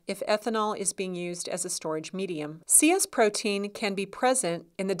off if ethanol is being used as a storage medium. CS protein can be present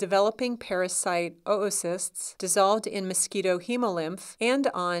in the developing parasite oocysts dissolved in mosquito hemolymph and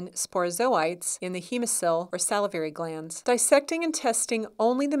on sporozoites in the hemosyl or salivary glands. Dissecting and testing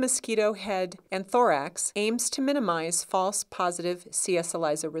only the mosquito head and thorax aims to minimize false positive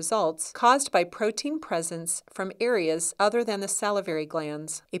csELISA results caused by protein presence from areas other than the salivary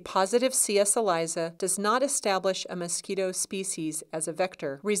glands. A positive csELISA does not establish a mosquito species as a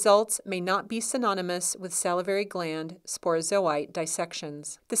vector. Results may not be synonymous with salivary gland sporozoite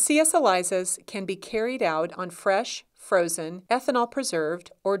dissections. The csELISAs can be carried out on fresh, frozen,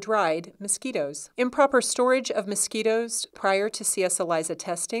 ethanol-preserved, or dried mosquitoes. Improper storage of mosquitoes prior to csELISA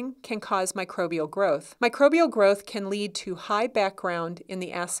testing can cause microbial growth. Microbial growth can lead to high background in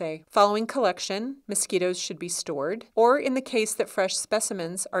the assay. Following collection, mosquitoes should be stored, or in the case that fresh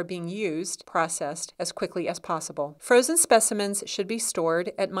specimens are being used, processed as quickly as possible. Frozen specimens should be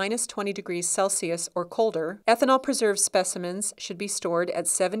stored at -20°C or colder. Ethanol-preserved specimens should be stored at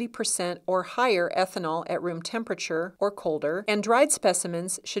 70% or higher ethanol at room temperature or colder, and dried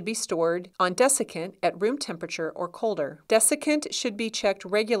specimens should be stored on desiccant at room temperature or colder. Desiccant should be checked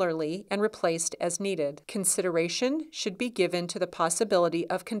regularly and replaced as needed. Consideration should be given to the possibility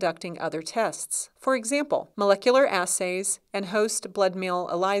of conducting other tests. For example, molecular assays and host blood meal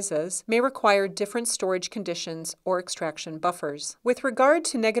ELISAs may require different storage conditions or extraction buffers. With regard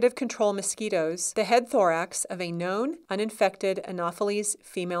to negative control mosquitoes, the head thorax of a known uninfected Anopheles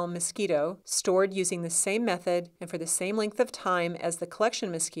female mosquito stored using the same method and for the same length of time as the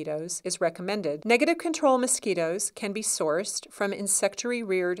collection mosquitoes is recommended. Negative control mosquitoes can be sourced from insectary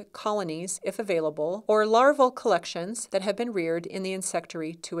reared colonies if available, or larval collections that have been reared in the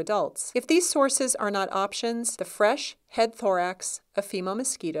insectary to adults. If these sources are not options, the fresh head thorax of female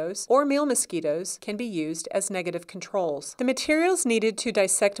mosquitoes or male mosquitoes can be used as negative controls. The materials needed to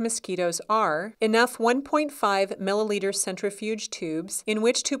dissect mosquitoes are enough 1.5 milliliter centrifuge tubes in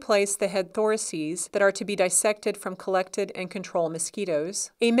which to place the head thoraces that are to be dissected from collected and control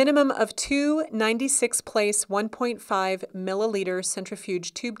mosquitoes, a minimum of 2 96-place 1.5 milliliter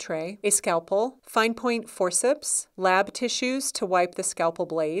centrifuge tube tray, a scalpel, fine point forceps, lab tissues to wipe the scalpel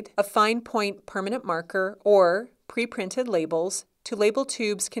blade, a fine point permanent marker, or pre-printed labels to label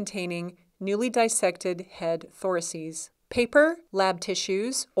tubes containing newly dissected head thoraces. Paper, lab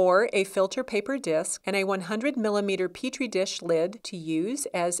tissues, or a filter paper disc, and a 100 millimeter Petri dish lid to use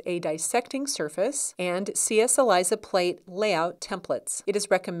as a dissecting surface, and csELISA plate layout templates. It is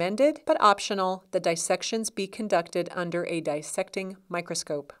recommended, but optional, that dissections be conducted under a dissecting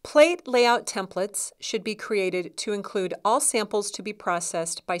microscope. Plate layout templates should be created to include all samples to be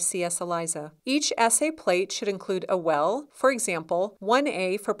processed by csELISA. Each assay plate should include a well, for example,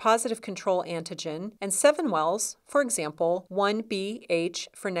 1A for positive control antigen, and 7 wells, for example, 1BH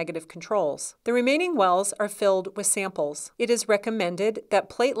for negative controls. The remaining wells are filled with samples. It is recommended that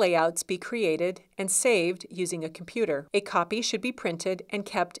plate layouts be created and saved using a computer. A copy should be printed and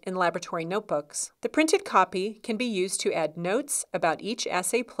kept in laboratory notebooks. The printed copy can be used to add notes about each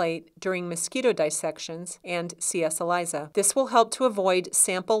assay plate during mosquito dissections and csELISA. This will help to avoid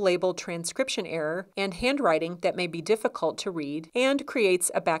sample label transcription error and handwriting that may be difficult to read, and creates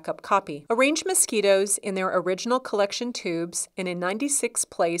a backup copy. Arrange mosquitoes in their original collection dissection tubes in a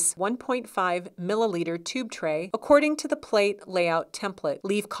 96-place 1.5 milliliter tube tray according to the plate layout template.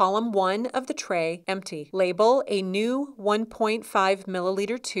 Leave column 1 of the tray empty. Label a new 1.5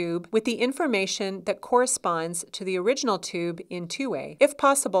 milliliter tube with the information that corresponds to the original tube in 2A. If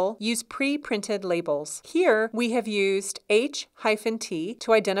possible, use pre-printed labels. Here, we have used H-T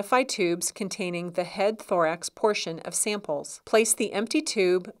to identify tubes containing the head-thorax portion of samples. Place the empty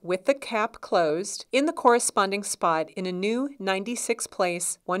tube with the cap closed in the corresponding spot in a new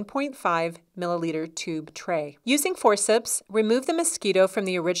 96-place 1.5 milliliter tube tray. Using forceps, remove the mosquito from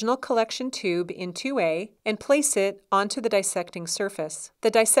the original collection tube in 2A and place it onto the dissecting surface.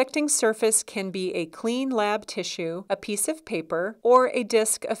 The dissecting surface can be a clean lab tissue, a piece of paper, or a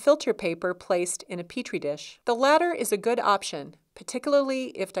disc of filter paper placed in a petri dish. The latter is a good option, particularly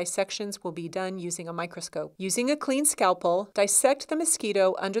if dissections will be done using a microscope. Using a clean scalpel, dissect the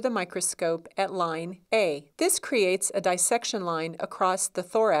mosquito under the microscope at line A. This creates a dissection line across the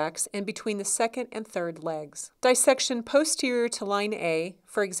thorax and between the second and third legs. Dissection posterior to line A,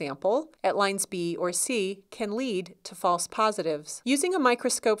 for example, at lines B or C, can lead to false positives. Using a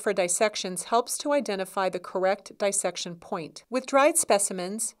microscope for dissections helps to identify the correct dissection point. With dried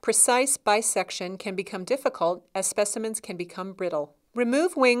specimens, precise bisection can become difficult as specimens can become brittle.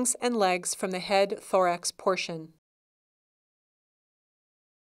 Remove wings and legs from the head-thorax portion.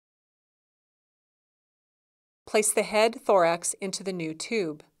 Place the head-thorax into the new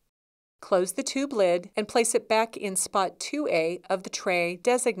tube. Close the tube lid and place it back in spot 2A of the tray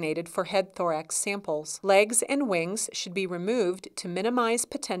designated for head-thorax samples. Legs and wings should be removed to minimize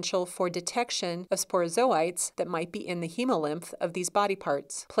potential for detection of sporozoites that might be in the hemolymph of these body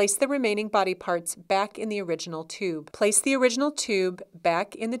parts. Place the remaining body parts back in the original tube. Place the original tube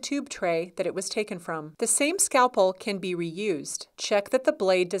back in the tube tray that it was taken from. The same scalpel can be reused. Check that the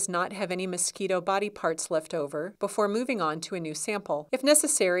blade does not have any mosquito body parts left over before moving on to a new sample. If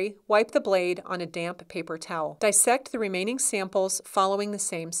necessary, wipe the blade on a damp paper towel. Dissect the remaining samples following the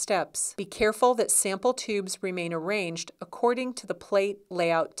same steps. Be careful that sample tubes remain arranged according to the plate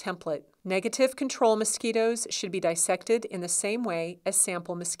layout template. Negative control mosquitoes should be dissected in the same way as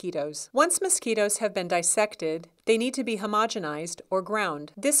sample mosquitoes. Once mosquitoes have been dissected, they need to be homogenized or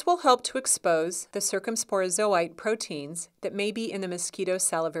ground. This will help to expose the circumsporozoite proteins that may be in the mosquito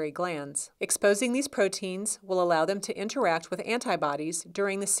salivary glands. Exposing these proteins will allow them to interact with antibodies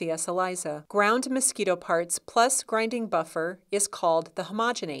during the csELISA. Ground mosquito parts plus grinding buffer is called the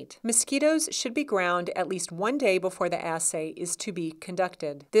homogenate. Mosquitoes should be ground at least 1 day before the assay is to be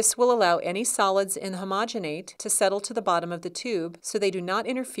conducted. This will allow any solids in the homogenate to settle to the bottom of the tube so they do not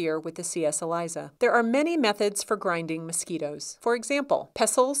interfere with the csELISA. There are many methods for grinding mosquitoes. For example,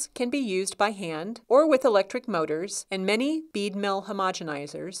 pestles can be used by hand or with electric motors, and many bead mill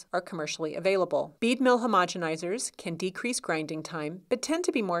homogenizers are commercially available. Bead mill homogenizers can decrease grinding time but tend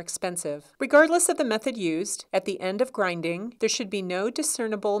to be more expensive. Regardless of the method used, at the end of grinding, there should be no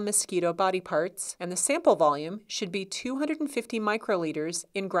discernible mosquito body parts, and the sample volume should be 250 microliters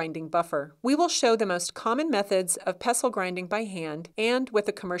in grinding buffer. We will show the most common methods of pestle grinding by hand and with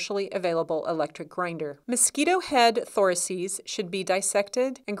a commercially available electric grinder. Mosquito head thoraces should be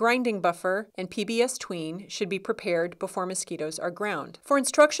dissected, and grinding buffer and PBS tween should be prepared before mosquitoes are ground. For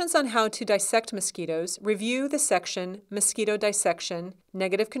instructions on how to dissect mosquitoes, review the section Mosquito Dissection,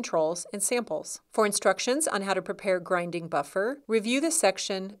 Negative Controls, and Samples. For instructions on how to prepare grinding buffer, review the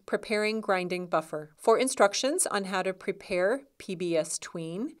section Preparing Grinding Buffer. For instructions on how to prepare PBS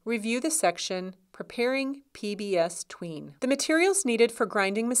tween, review the section Preparing PBS tween. The materials needed for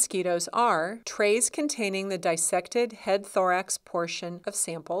grinding mosquitoes are trays containing the dissected head-thorax portion of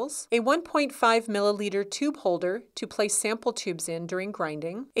samples, a 1.5 milliliter tube holder to place sample tubes in during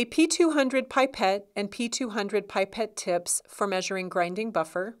grinding, a P200 pipette and P200 pipette tips for measuring grinding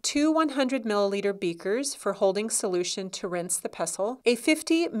buffer, 2 100 milliliter beakers for holding solution to rinse the pestle, a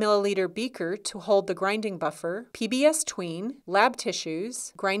 50 milliliter beaker to hold the grinding buffer, PBS tween, lab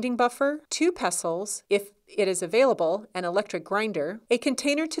tissues, grinding buffer, 2 pestles, if it is available, an electric grinder, a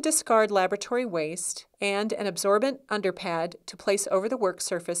container to discard laboratory waste, and an absorbent underpad to place over the work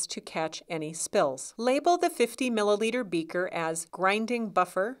surface to catch any spills. Label the 50 milliliter beaker as grinding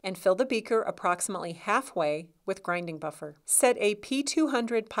buffer and fill the beaker approximately halfway with grinding buffer. Set a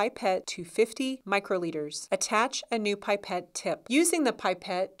P200 pipette to 50 microliters. Attach a new pipette tip. Using the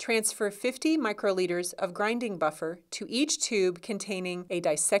pipette, transfer 50 microliters of grinding buffer to each tube containing a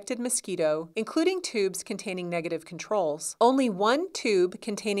dissected mosquito, including tubes containing containing negative controls. Only one tube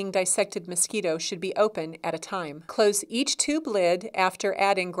containing dissected mosquito should be open at a time. Close each tube lid after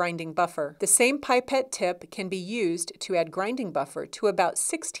adding grinding buffer. The same pipette tip can be used to add grinding buffer to about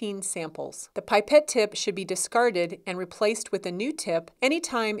 16 samples. The pipette tip should be discarded and replaced with a new tip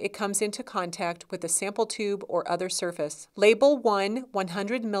anytime it comes into contact with a sample tube or other surface. Label one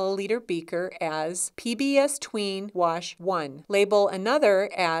 100 milliliter beaker as PBS Tween Wash 1. Label another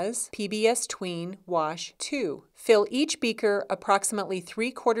as PBS Tween Wash 2. Fill each beaker approximately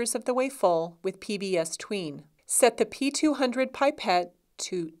 3/4 of the way full with PBS Tween. Set the P200 pipette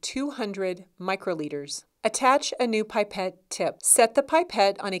to 200 microliters. Attach a new pipette tip. Set the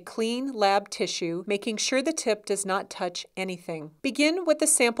pipette on a clean lab tissue, making sure the tip does not touch anything. Begin with the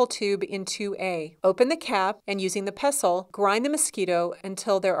sample tube in 2A. Open the cap and using the pestle, grind the mosquito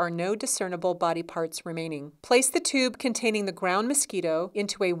until there are no discernible body parts remaining. Place the tube containing the ground mosquito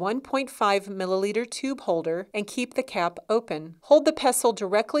into a 1.5 milliliter tube holder and keep the cap open. Hold the pestle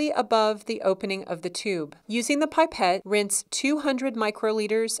directly above the opening of the tube. Using the pipette, rinse 200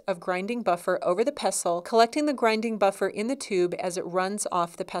 microliters of grinding buffer over the pestle, collecting the grinding buffer in the tube as it runs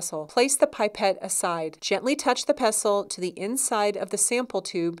off the pestle. Place the pipette aside. Gently touch the pestle to the inside of the sample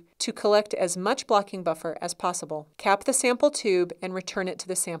tube to collect as much blocking buffer as possible. Cap the sample tube and return it to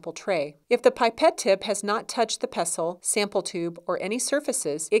the sample tray. If the pipette tip has not touched the pestle, sample tube, or any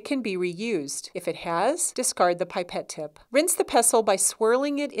surfaces, it can be reused. If it has, discard the pipette tip. Rinse the pestle by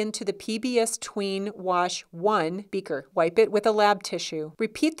swirling it into the PBS Tween Wash 1 beaker. Wipe it with a lab tissue.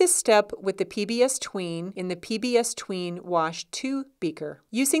 Repeat this step with the PBS Tween in the PBS Tween Wash 2 beaker.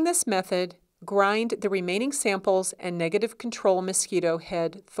 Using this method, grind the remaining samples and negative control mosquito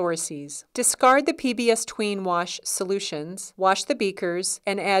head thoraces. Discard the PBS Tween Wash solutions, wash the beakers,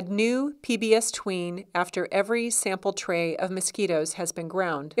 and add new PBS Tween after every sample tray of mosquitoes has been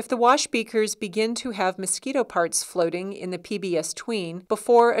ground. If the wash beakers begin to have mosquito parts floating in the PBS Tween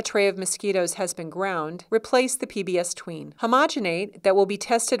before a tray of mosquitoes has been ground, replace the PBS Tween. Homogenate that will be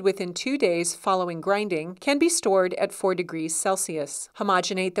tested within 2 days following grinding can be stored at 4 degrees Celsius.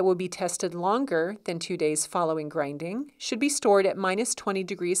 Homogenate that will be tested longer than 2 days following grinding should be stored at -20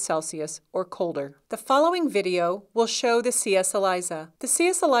 degrees Celsius or colder. The following video will show the csELISA. The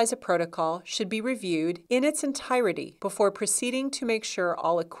csELISA protocol should be reviewed in its entirety before proceeding to make sure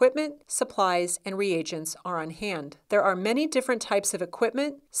all equipment, supplies, and reagents are on hand. There are many different types of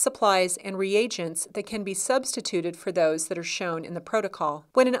equipment, supplies, and reagents that can be substituted for those that are shown in the protocol.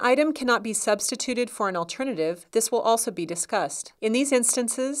 When an item cannot be substituted for an alternative, this will also be discussed. In these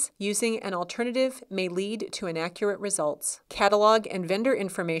instances, using an alternative may lead to inaccurate results. Catalog and vendor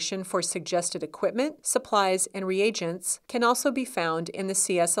information for suggested equipment, supplies, and reagents can also be found in the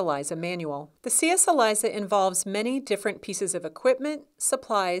csELISA manual. The csELISA involves many different pieces of equipment,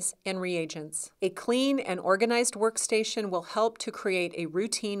 supplies, and reagents. A clean and organized workstation will help to create a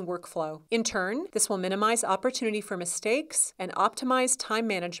routine workflow. In turn, this will minimize opportunity for mistakes and optimize time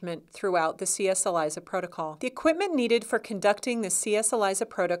management throughout the csELISA protocol. The equipment needed for conducting the csELISA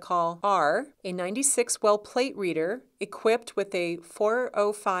protocol are a 96-well plate reader equipped with a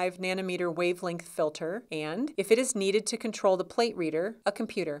 405 nanometer wavelength filter, and, if it is needed to control the plate reader, a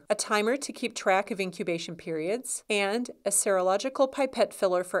computer, a timer to keep track of incubation periods, and a serological pipette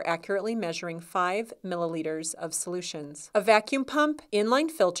filler for accurately measuring 5 milliliters of solutions, a vacuum pump,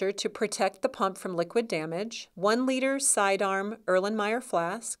 inline filter to protect the pump from liquid damage, 1 liter sidearm Erlenmeyer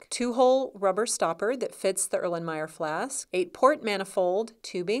flask, 2-hole rubber stopper that fits the Erlenmeyer flask, 8-port manifold,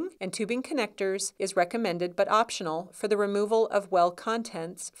 tubing, and tubing connectors is recommended but optional for the removal of well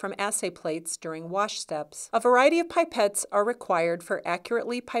contents from assay plates during wash steps. A variety of pipettes are required for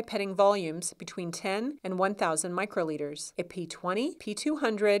accurately pipetting volumes between 10 and 1,000 microliters. A P20,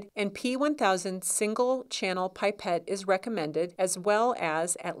 P200, and P1000 single-channel pipette is recommended, as well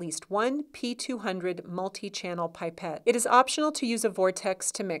as at least one P200 multi-channel pipette. It is optional to use a vortex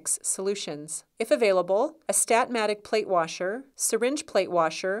to mix solutions. If available, a Statmatic plate washer, syringe plate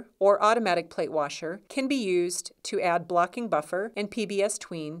washer, or automatic plate washer can be used to add blocking buffer and PBS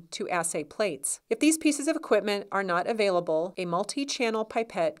Tween to assay plates. If these pieces of equipment are not available, a multi-channel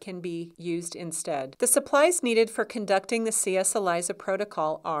pipette can be used instead. The supplies needed for conducting the csELISA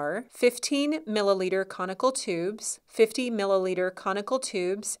protocol are 15 milliliter conical tubes, 50 milliliter conical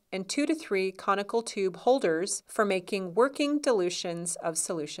tubes, and 2 to 3 conical tube holders for making working dilutions of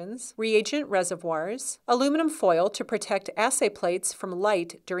solutions, reagent reservoirs, aluminum foil to protect assay plates from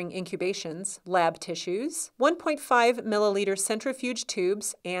light during incubations, lab tissues, 1.5 milliliter centrifuge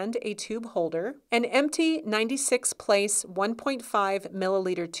tubes and a tube holder, an empty 96-place 1.5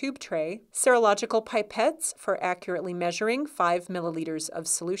 milliliter tube tray, serological pipettes for accurately measuring 5 milliliters of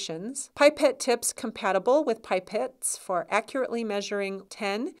solutions, pipette tips compatible with pipettes for accurately measuring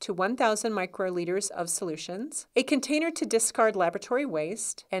 10 to 1,000 microliters of solutions, a container to discard laboratory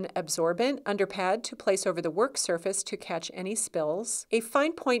waste, an absorbent underpad to place over the work surface to catch any spills, a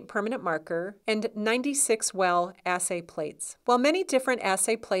fine point permanent marker, and 96 well assay plates. While many different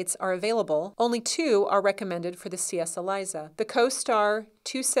assay plates are available, only 2 are recommended for the csELISA: the CoStar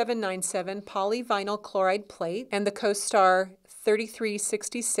 2797 polyvinyl chloride plate and the CoStar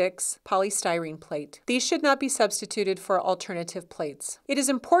 3366 polystyrene plate. These should not be substituted for alternative plates. It is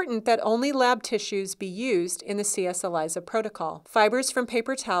important that only lab tissues be used in the csELISA protocol. Fibers from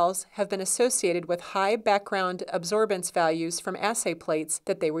paper towels have been associated with high background absorbance values from assay plates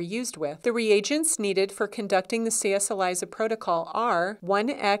that they were used with. The reagents needed for conducting the csELISA protocol are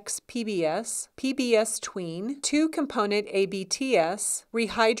 1X PBS, PBS tween, 2-component ABTS,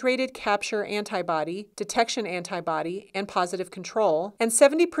 rehydrated capture antibody, detection antibody, and positive control, and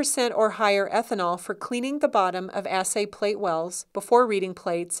 70% or higher ethanol for cleaning the bottom of assay plate wells before reading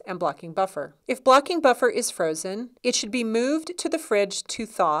plates and blocking buffer. If blocking buffer is frozen, it should be moved to the fridge to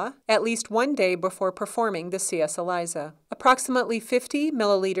thaw at least 1 day before performing the csELISA. Approximately 50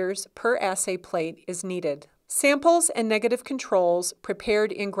 milliliters per assay plate is needed. Samples and negative controls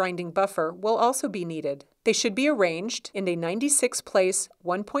prepared in grinding buffer will also be needed. They should be arranged in a 96-place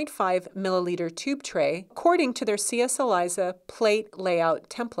 1.5 milliliter tube tray according to their csELISA plate layout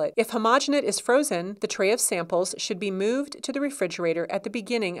template. If homogenate is frozen, the tray of samples should be moved to the refrigerator at the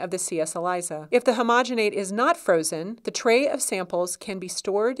beginning of the csELISA. If the homogenate is not frozen, the tray of samples can be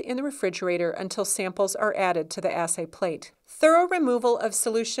stored in the refrigerator until samples are added to the assay plate. Thorough removal of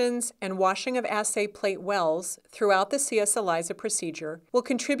solutions and washing of assay plate wells throughout the csELISA procedure will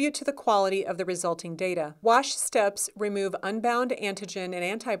contribute to the quality of the resulting data. Wash steps remove unbound antigen and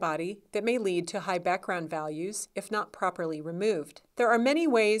antibody that may lead to high background values if not properly removed. There are many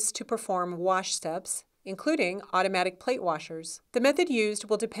ways to perform wash steps, including automatic plate washers. The method used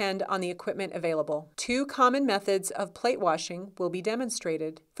will depend on the equipment available. 2 common methods of plate washing will be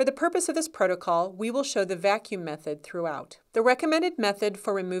demonstrated. For the purpose of this protocol, we will show the vacuum method throughout. The recommended method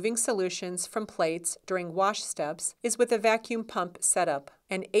for removing solutions from plates during wash steps is with a vacuum pump setup.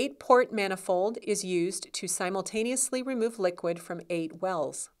 An 8-port manifold is used to simultaneously remove liquid from 8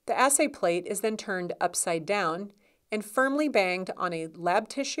 wells. The assay plate is then turned upside down and firmly banged on a lab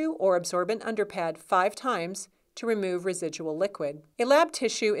tissue or absorbent underpad 5 times to remove residual liquid. A lab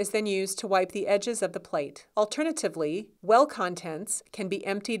tissue is then used to wipe the edges of the plate. Alternatively, well contents can be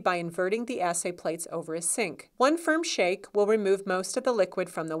emptied by inverting the assay plates over a sink. 1 firm shake will remove most of the liquid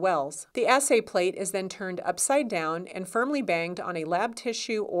from the wells. The assay plate is then turned upside down and firmly banged on a lab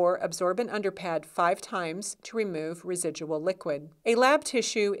tissue or absorbent underpad 5 times to remove residual liquid. A lab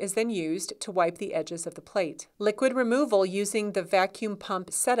tissue is then used to wipe the edges of the plate. Liquid removal using the vacuum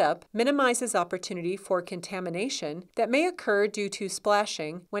pump setup minimizes opportunity for contamination that may occur due to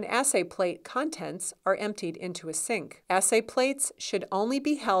splashing when assay plate contents are emptied into a sink. Assay plates should only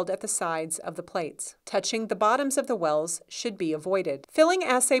be held at the sides of the plates. Touching the bottoms of the wells should be avoided. Filling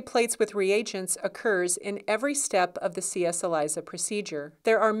assay plates with reagents occurs in every step of the csELISA procedure.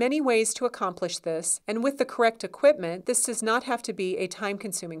 There are many ways to accomplish this, and with the correct equipment, this does not have to be a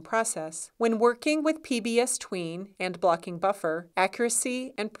time-consuming process. When working with PBS tween and blocking buffer,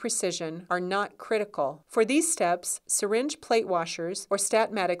 accuracy and precision are not critical. For these steps, syringe plate washers or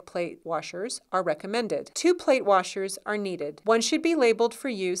Statmatic plate washers are recommended. 2 plate washers are needed. One should be labeled for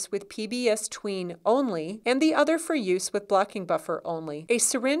use with PBS tween only and the other for use with blocking buffer only. A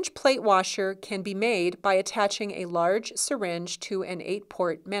syringe plate washer can be made by attaching a large syringe to an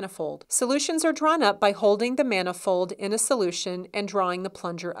 8-port manifold. Solutions are drawn up by holding the manifold in a solution and drawing the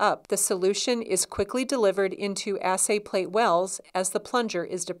plunger up. The solution is quickly delivered into assay plate wells as the plunger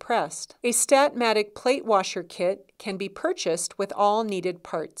is depressed. A Statmatic plate washer kit can be purchased with all needed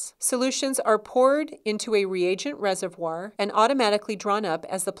parts. Solutions are poured into a reagent reservoir and automatically drawn up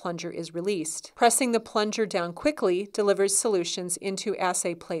as the plunger is released. Pressing the plunger down quickly delivers solutions into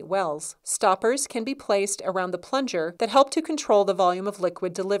assay plate wells. Stoppers can be placed around the plunger that help to control the volume of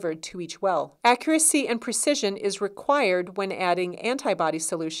liquid delivered to each well. Accuracy and precision is required when adding antibody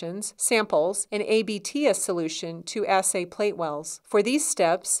solutions, samples, and ABTS solution to assay plate wells. For these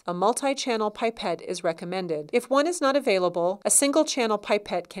steps, a multi-channel pipette is recommended. If one is not available, a single-channel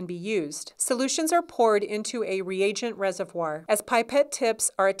pipette can be used. Solutions are poured into a reagent reservoir. As pipette tips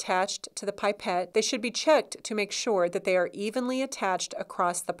are attached to the pipette, they should be checked to make sure that they are evenly attached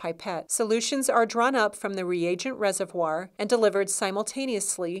across the pipette. Solutions are drawn up from the reagent reservoir and delivered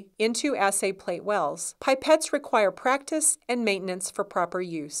simultaneously into assay plate wells. Pipettes require practice and maintenance for proper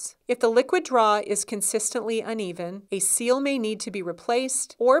use. If the liquid draw is consistently uneven, a seal may need to be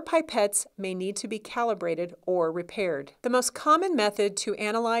replaced, or pipettes may need to be calibrated or repaired. The most common method to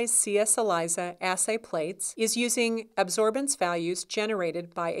analyze csELISA assay plates is using absorbance values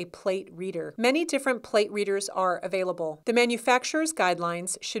generated by a plate reader. Many different plate readers are available. The manufacturer's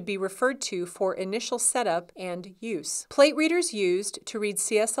guidelines should be referred to for initial setup and use. Plate readers used to read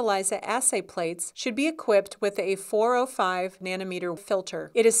csELISA assay plates should be equipped with a 405 nanometer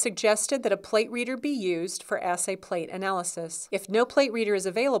filter. It is suggested that a plate reader be used for assay plate analysis. If no plate reader is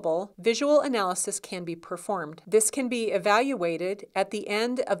available, visual analysis can be performed. This can be evaluated at the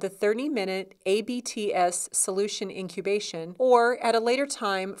end of the 30-minute ABTS solution incubation or at a later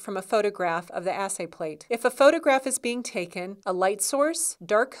time from a photograph of the assay plate. If a photograph is being taken, a light source,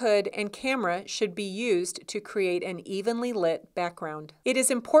 dark hood, and camera should be used to create an evenly lit background. It is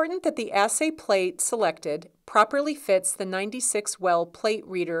important that the assay plate selected properly fits the 96-well plate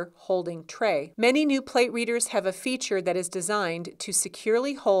reader holding tray. Many new plate readers have a feature that is designed to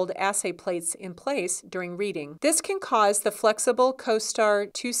securely hold assay plates in place during reading. This can cause the flexible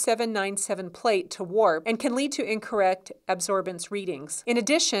CoStar 2797 plate to warp and can lead to incorrect absorbance readings. In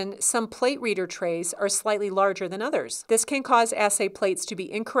addition, some plate reader trays are slightly larger than others. This can cause assay plates to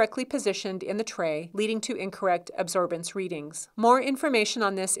be incorrectly positioned in the tray, leading to incorrect absorbance readings. More information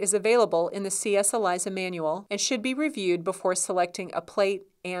on this is available in the csELISA manual and should be reviewed before selecting a plate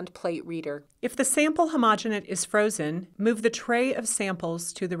and plate reader. If the sample homogenate is frozen, move the tray of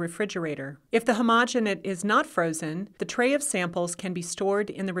samples to the refrigerator. If the homogenate is not frozen, the tray of samples can be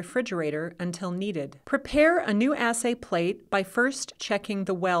stored in the refrigerator until needed. Prepare a new assay plate by first checking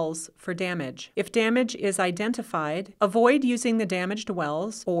the wells for damage. If damage is identified, avoid using the damaged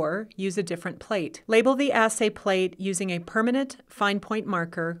wells or use a different plate. Label the assay plate using a permanent fine point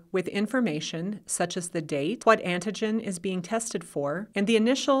marker with information such as the date, what antigen is being tested for, and the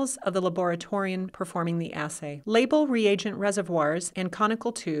initials of the laboratorian performing the assay. Label reagent reservoirs and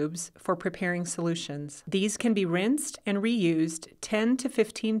conical tubes for preparing solutions. These can be rinsed and reused 10 to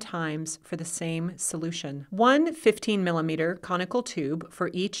 15 times for the same solution. One 15-millimeter conical tube for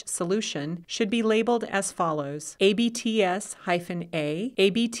each solution should be labeled as follows: ABTS-A,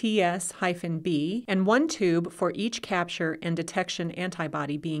 ABTS-B, and one tube for each capture and detection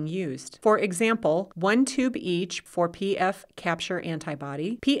antibody being used. For example, one tube each for PF capture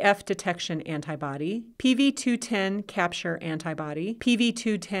antibody, PF detection antibody, PV210 capture antibody,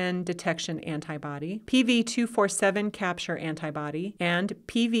 PV210 detection antibody, PV247 capture antibody, and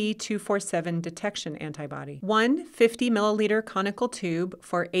PV247 detection antibody. One 50-milliliter conical tube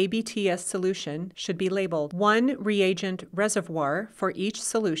for ABTS solution should be labeled. One reagent reservoir for each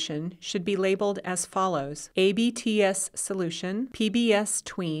solution should be labeled as follows: ABTS solution, PBS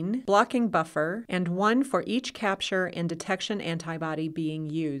tween, blocking buffer, and one for each capture and detection antibody being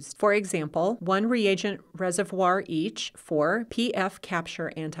used. For example, one reagent reservoir each for PF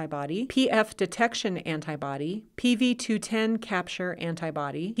capture antibody, PF detection antibody, PV210 capture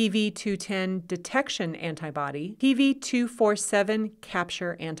antibody, PV210 detection antibody, PV247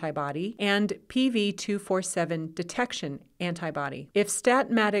 capture antibody, and PV247 detection antibody. If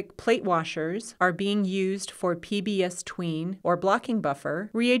Statmatic plate washers are being used for PBS tween or blocking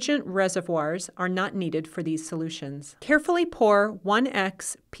buffer, reagent reservoirs are not needed for these solutions. Carefully pour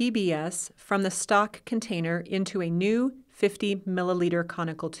 1x PBS from the stock container into a new 50-milliliter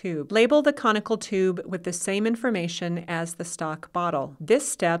conical tube. Label the conical tube with the same information as the stock bottle. This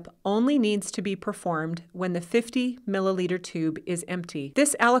step only needs to be performed when the 50-milliliter tube is empty.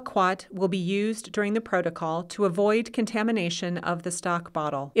 This aliquot will be used during the protocol to avoid contamination of the stock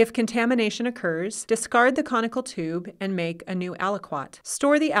bottle. If contamination occurs, discard the conical tube and make a new aliquot.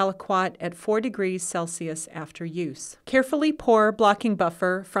 Store the aliquot at 4 degrees Celsius after use. Carefully pour blocking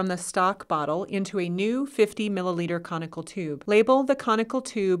buffer from the stock bottle into a new 50-milliliter conical tube. Label the conical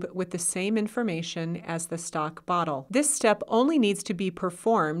tube with the same information as the stock bottle. This step only needs to be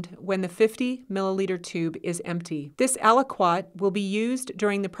performed when the 50-milliliter tube is empty. This aliquot will be used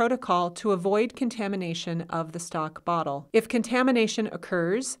during the protocol to avoid contamination of the stock bottle. If contamination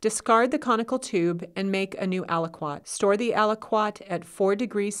occurs, discard the conical tube and make a new aliquot. Store the aliquot at 4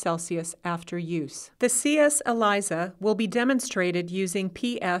 degrees Celsius after use. The csELISA will be demonstrated using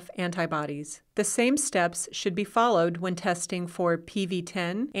PF antibodies. The same steps should be followed when testing for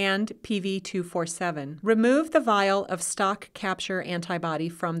PV10 and PV247. Remove the vial of stock capture antibody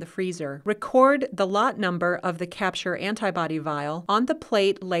from the freezer. Record the lot number of the capture antibody vial on the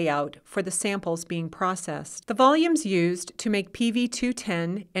plate layout for the samples being processed. The volumes used to make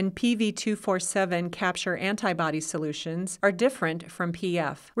PV210 and PV247 capture antibody solutions are different from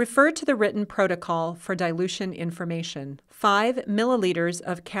PF. Refer to the written protocol for dilution information. 5 milliliters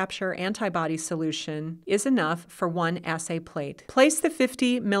of capture antibody solution is enough for one assay plate. Place the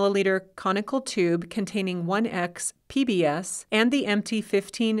 50 milliliter conical tube containing 1X PBS and the empty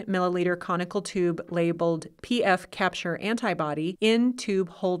 15 milliliter conical tube labeled PF capture antibody in tube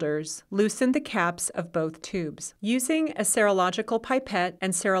holders. Loosen the caps of both tubes. Using a serological pipette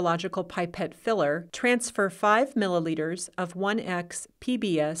and serological pipette filler, transfer 5 milliliters of 1X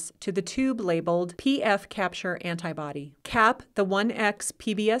PBS to the tube labeled PF capture antibody. Cap the 1X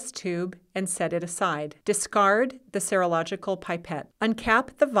PBS tube and set it aside. Discard the serological pipette.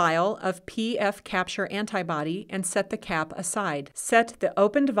 Uncap the vial of PF capture antibody and set the cap aside. Set the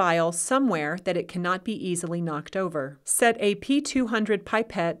opened vial somewhere that it cannot be easily knocked over. Set a P200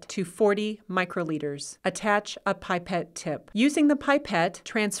 pipette to 40 microliters. Attach a pipette tip. Using the pipette,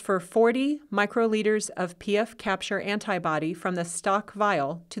 transfer 40 microliters of PF capture antibody from the stock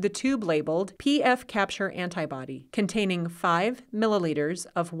vial to the tube labeled PF capture antibody, containing 5 milliliters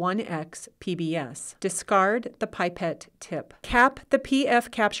of 1X PBS. Discard the pipette tip. Cap the PF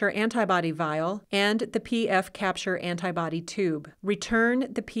capture antibody vial and the PF capture antibody tube. Return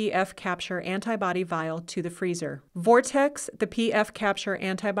the PF capture antibody vial to the freezer. Vortex the PF capture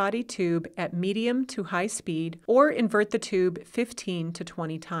antibody tube at medium to high speed or invert the tube 15 to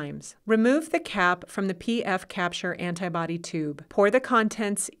 20 times. Remove the cap from the PF capture antibody tube. Pour the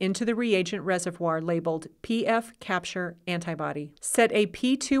contents into the reagent reservoir labeled PF capture antibody. Set a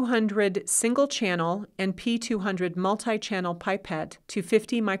P200 single channel and P200 multi-channel pipette to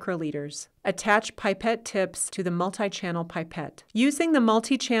 50 microliters. Attach pipette tips to the multi-channel pipette. Using the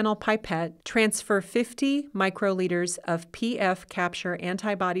multi-channel pipette, transfer 50 microliters of PF capture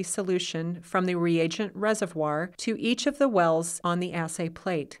antibody solution from the reagent reservoir to each of the wells on the assay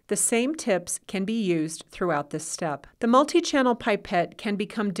plate. The same tips can be used throughout this step. The multi-channel pipette can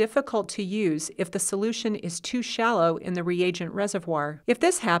become difficult to use if the solution is too shallow in the reagent reservoir. If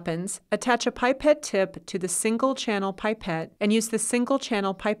this happens, attach a pipette tip to the single-channel pipette and use the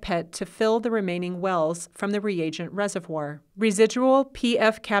single-channel pipette to fill the remaining wells from the reagent reservoir. Residual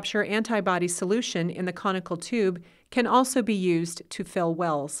PF capture antibody solution in the conical tube can also be used to fill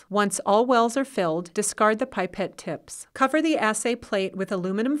wells. Once all wells are filled, discard the pipette tips. Cover the assay plate with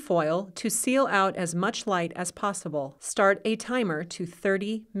aluminum foil to seal out as much light as possible. Start a timer to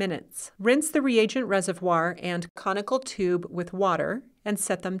 30 minutes. Rinse the reagent reservoir and conical tube with water and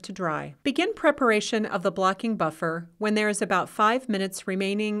set them to dry. Begin preparation of the blocking buffer when there is about 5 minutes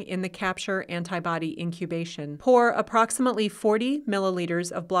remaining in the capture antibody incubation. Pour approximately 40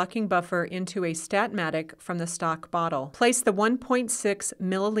 milliliters of blocking buffer into a Statmatic from the stock bottle. Place the 1.6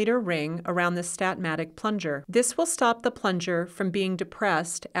 milliliter ring around the Statmatic plunger. This will stop the plunger from being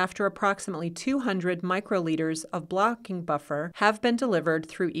depressed after approximately 200 microliters of blocking buffer have been delivered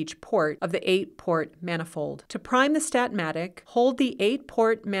through each port of the 8-port manifold. To prime the Statmatic, hold the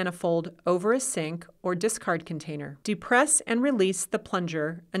 8-port manifold over a sink or discard container. Depress and release the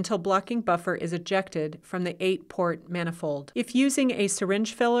plunger until blocking buffer is ejected from the 8-port manifold. If using a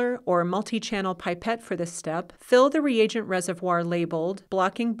syringe filler or multi-channel pipette for this step, fill the reagent reservoir labeled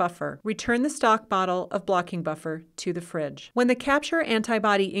blocking buffer. Return the stock bottle of blocking buffer to the fridge. When the capture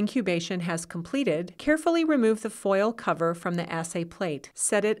antibody incubation has completed, carefully remove the foil cover from the assay plate.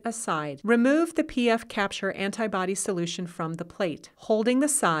 Set it aside. Remove the PF capture antibody solution from the plate. Holding the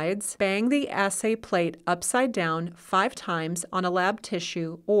sides, bang the assay plate upside down 5 times on a lab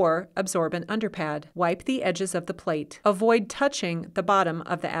tissue or absorbent underpad. Wipe the edges of the plate. Avoid touching the bottom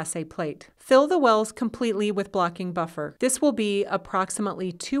of the assay plate. Fill the wells completely with blocking buffer. This will be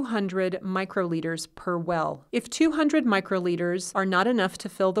approximately 200 microliters per well. If 200 microliters are not enough to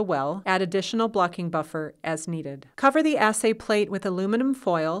fill the well, add additional blocking buffer as needed. Cover the assay plate with aluminum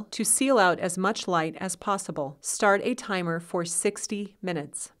foil to seal out as much light as possible. Start a timer for 60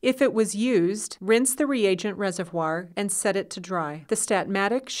 minutes. If it was used, rinse the reagent reservoir and set it to dry. The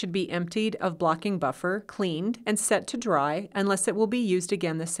Statmatic should be emptied of blocking buffer, cleaned, and set to dry unless it will be used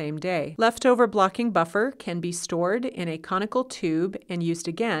again the same day. Leftover blocking buffer can be stored in a conical tube and used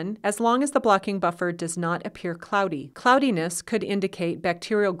again as long as the blocking buffer does not appear cloudy. Cloudiness could indicate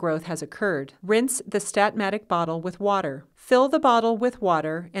bacterial growth has occurred. Rinse the Statmatic bottle with water. Fill the bottle with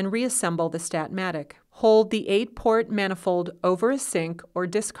water and reassemble the Statmatic. Hold the 8-port manifold over a sink or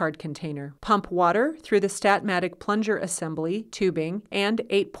discard container. Pump water through the Statmatic plunger assembly, tubing, and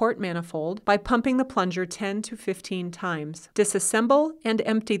 8-port manifold by pumping the plunger 10 to 15 times. Disassemble and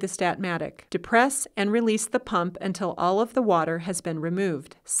empty the Statmatic. Depress and release the pump until all of the water has been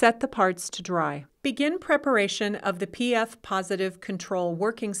removed. Set the parts to dry. Begin preparation of the PF-positive control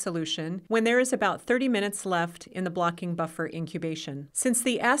working solution when there is about 30 minutes left in the blocking buffer incubation. Since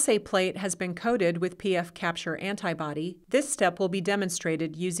the assay plate has been coated with PF capture antibody, this step will be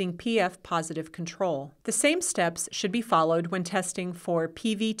demonstrated using PF-positive control. The same steps should be followed when testing for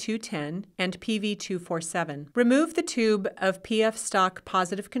PV210 and PV247. Remove the tube of PF stock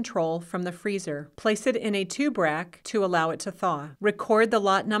positive control from the freezer. Place it in a tube rack to allow it to thaw. Record the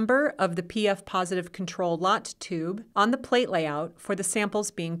lot number of the PF positive control lot tube on the plate layout for the samples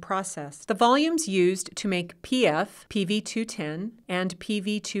being processed. The volumes used to make PF, PV210, and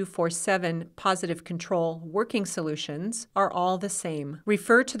PV247 positive control working solutions are all the same.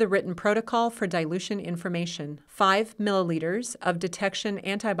 Refer to the written protocol for dilution information. 5 milliliters of detection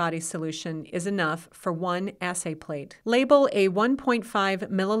antibody solution is enough for 1 assay plate. Label a 1.5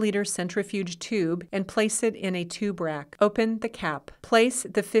 milliliter centrifuge tube and place it in a tube rack. Open the cap. Place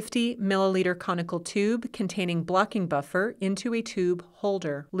the 50 milliliter conical tube containing blocking buffer into a tube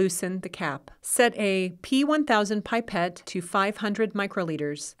holder. Loosen the cap. Set a P1000 pipette to 500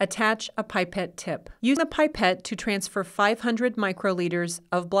 microliters. Attach a pipette tip. Use a pipette to transfer 500 microliters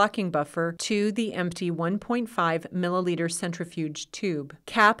of blocking buffer to the empty 1.5 milliliter centrifuge tube.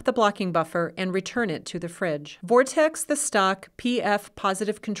 Cap the blocking buffer and return it to the fridge. Vortex the stock PF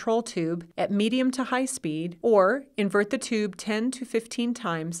positive control tube at medium to high speed, or invert the tube 10 to 15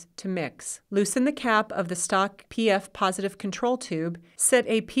 times to mix. Loosen the cap of the stock PF positive control tube. Set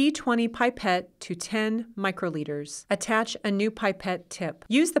a P20 pipette to 10 microliters. Attach a new pipette tip.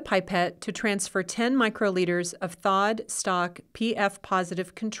 Use the pipette to transfer 10 microliters of thawed stock PF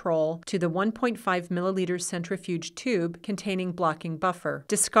positive control to the 1.5 milliliter centrifuge tube containing blocking buffer.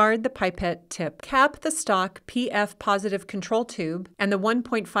 Discard the pipette tip. Cap the stock PF positive control tube and the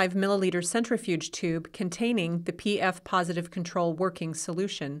 1.5 milliliter centrifuge tube containing the PF positive control working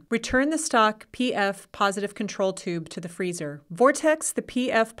solution. Return the stock PF positive control tube to the freezer. Vortex the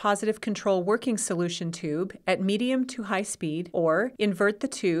PF positive control working solution tube at medium to high speed, or invert the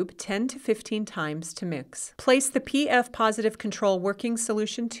tube 10 to 15 times to mix. Place the PF positive control working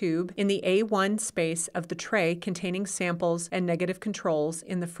solution tube in the A1 space of the tray containing samples and negative controls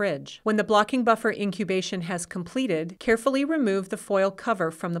in the fridge. When the blocking buffer incubation has completed, carefully remove the foil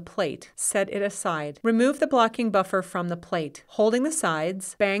cover from the plate. Set it aside. Remove the blocking buffer from the plate. Holding the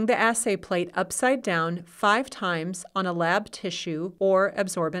sides, bang the assay plate upside down 5 times on a lab tissue or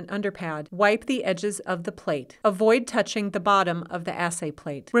absorbent underpad. Wipe the edges of the plate. Avoid touching the bottom of the assay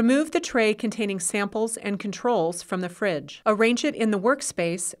plate. Remove the tray containing samples and controls from the fridge. Arrange it in the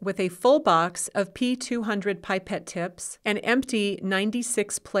workspace with a full box of P200 pipette tips, an empty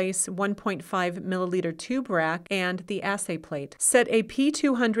 96-place 1.5 milliliter tube rack, and the assay plate. Set a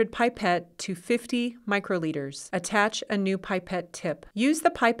P200 pipette to 50 microliters. Attach a new pipette tip. Use the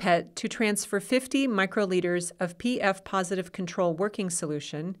pipette to transfer 50 microliters of PF positive control working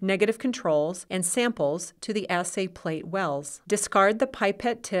solution, negative controls, and samples to the assay plate wells. Discard the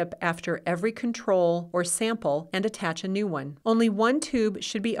pipette tip after every control or sample and attach a new one. Only one tube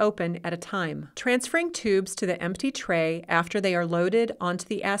should be open at a time. Transferring tubes to the empty tray after they are loaded onto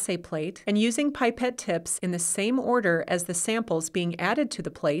the assay plate and using pipette tips in the same order as the samples being added to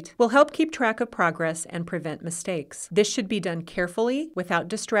the plate will help keep track of progress and prevent mistakes. This should be done carefully without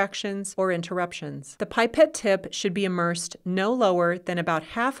distractions or interruptions. The pipette tip should be immersed no lower than about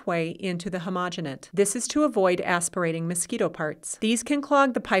halfway into the homogenate. This is to avoid aspirating mosquito parts. These can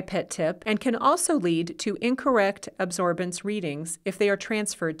clog the pipette tip and can also lead to incorrect absorbance readings if they are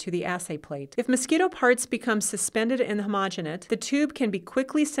transferred to the assay plate. If mosquito parts become suspended in the homogenate, the tube can be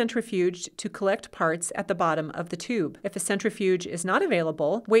quickly centrifuged to collect parts at the bottom of the tube. If a centrifuge is not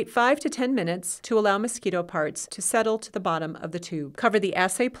available, wait 5 to 10 minutes to allow mosquito parts to settle to the bottom of the tube. Cover the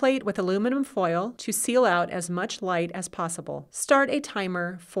assay plate with aluminum foil to seal out as much light as possible. Start a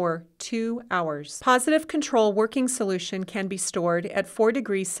timer for 2 hours. Positive control working solution can be stored at 4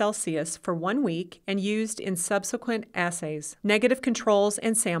 degrees Celsius for 1 week and used in subsequent assays. Negative controls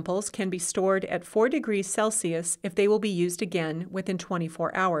and samples can be stored at 4 degrees Celsius if they will be used again within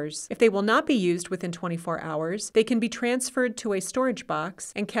 24 hours. If they will not be used within 24 hours, they can be transferred to a storage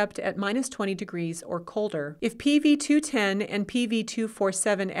box and kept at -20 degrees or colder. If PV210 and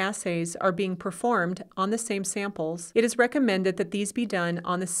PV247 assays assays are being performed on the same samples, it is recommended that these be done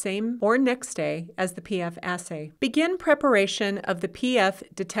on the same or next day as the PF assay. Begin preparation of the PF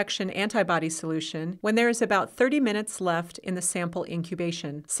detection antibody solution when there is about 30 minutes left in the sample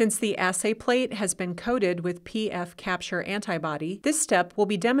incubation. Since the assay plate has been coated with PF capture antibody, this step will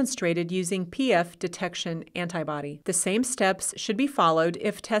be demonstrated using PF detection antibody. The same steps should be followed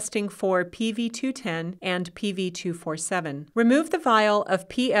if testing for PV210 and PV247. Remove the vial of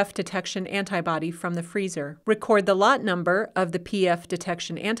PF detection antibody from the freezer. Record the lot number of the PF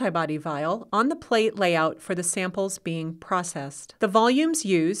detection antibody vial on the plate layout for the samples being processed. The volumes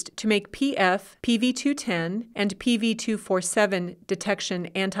used to make PF, PV210, and PV247 detection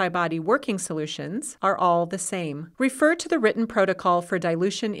antibody working solutions are all the same. Refer to the written protocol for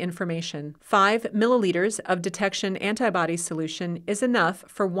dilution information. 5 milliliters of detection antibody solution is enough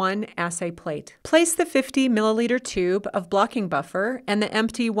for one assay plate. Place the 50 milliliter tube of blocking buffer and the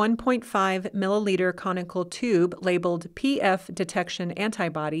empty 1.5 milliliter conical tube labeled PF detection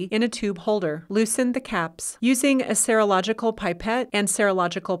antibody in a tube holder. Loosen the caps. Using a serological pipette and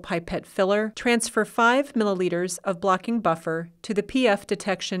serological pipette filler, transfer 5 milliliters of blocking buffer to the PF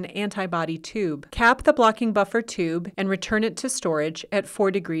detection antibody tube. Cap the blocking buffer tube and return it to storage at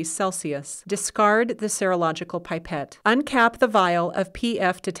 4 degrees Celsius. Discard the serological pipette. Uncap the vial of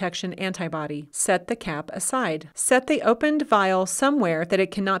PF detection antibody. Set the cap aside. Set the opened vial somewhere that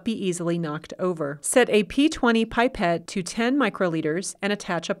it cannot be easily knocked over. Set a P20 pipette to 10 microliters and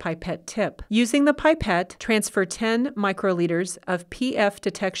attach a pipette tip. Using the pipette, transfer 10 microliters of PF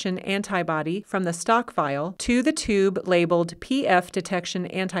detection antibody from the stock vial to the tube labeled PF detection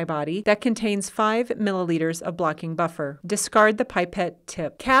antibody that contains 5 milliliters of blocking buffer. Discard the pipette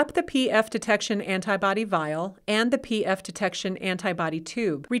tip. Cap the PF detection antibody vial and the PF detection antibody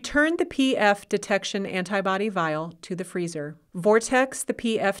tube. Return the PF detection antibody vial to the freezer. Vortex the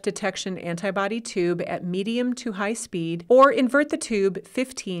PF detection antibody tube at medium to high speed or invert the tube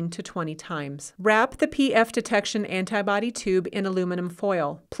 15 to 20 times. Wrap the PF detection antibody tube in aluminum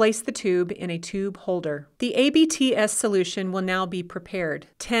foil. Place the tube in a tube holder. The ABTS solution will now be prepared.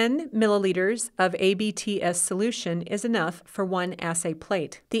 10 milliliters of ABTS solution is enough for one assay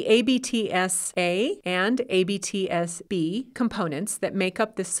plate. The ABTS-A and ABTS-B components that make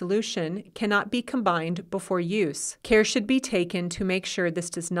up this solution cannot be combined before use. Care should be taken to make sure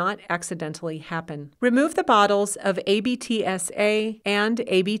this does not accidentally happen. Remove the bottles of ABTS-A and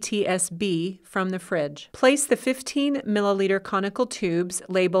ABTS-B from the fridge. Place the 15 milliliter conical tubes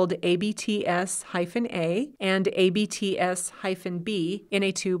labeled ABTS-A and ABTS-B in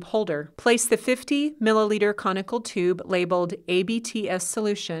a tube holder. Place the 50 milliliter conical tube labeled ABTS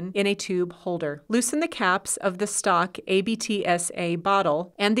solution in a tube holder. Loosen the caps of the stock ABTS-A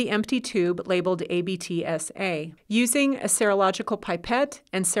bottle and the empty tube labeled ABTS-A. Using a serological pipette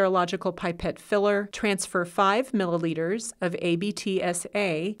and serological pipette filler, transfer 5 milliliters of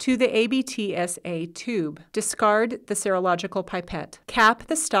ABTS-A to the ABTS-A tube. Discard the serological pipette. Cap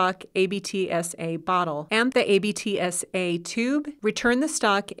the stock ABTS-A bottle and the ABTS-A tube. Return the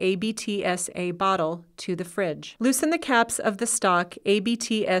stock ABTS-A bottle to the fridge. Loosen the caps of the stock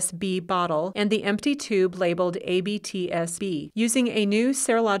ABTS-B bottle and the empty tube labeled ABTS-B. Using a new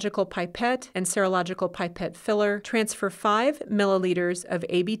serological pipette and serological pipette filler, transfer 5 milliliters of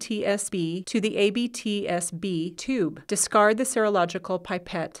ABTS-B to the ABTS-B tube. Discard the serological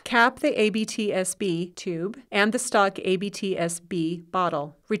pipette. Cap the ABTS-B tube and the stock ABTS-B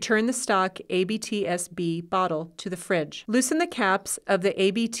bottle. Return the stock ABTS-B bottle to the fridge. Loosen the caps of the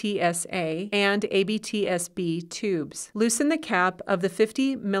ABTS-A and ABTS-B tubes. Loosen the cap of the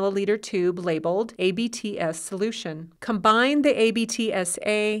 50 milliliter tube labeled ABTS solution. Combine the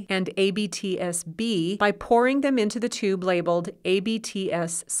ABTS-A and ABTS-B by pouring them into the tube labeled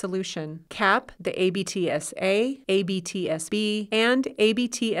ABTS solution. Cap the ABTS-A, ABTS-B, and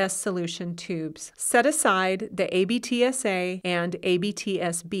ABTS solution tubes. Set aside the ABTS-A and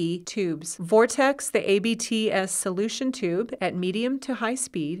ABTS-B tubes. Vortex the ABTS solution tube at medium to high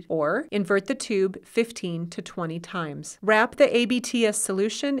speed or invert the tube 15 to 20 times. Wrap the ABTS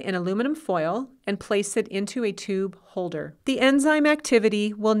solution in aluminum foil and place it into a tube holder. The enzyme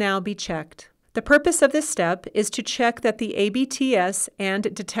activity will now be checked. The purpose of this step is to check that the ABTS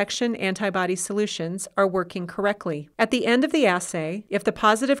and detection antibody solutions are working correctly. At the end of the assay, if the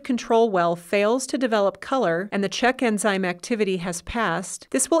positive control well fails to develop color and the check enzyme activity has passed,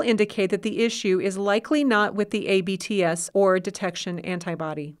 this will indicate that the issue is likely not with the ABTS or detection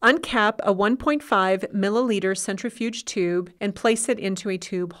antibody. Uncap a 1.5 milliliter centrifuge tube and place it into a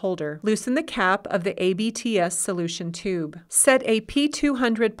tube holder. Loosen the cap of the ABTS solution tube. Set a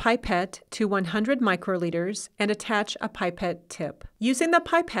P200 pipette to 1 100 microliters and attach a pipette tip. Using the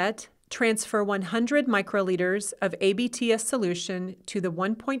pipette, transfer 100 microliters of ABTS solution to the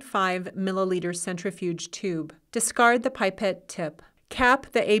 1.5 milliliter centrifuge tube. Discard the pipette tip. Cap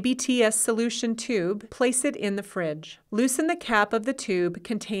the ABTS solution tube, place it in the fridge. Loosen the cap of the tube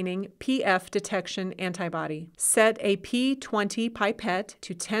containing PF detection antibody. Set a P20 pipette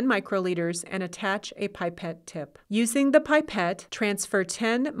to 10 microliters and attach a pipette tip. Using the pipette, transfer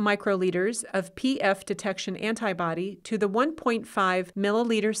 10 microliters of PF detection antibody to the 1.5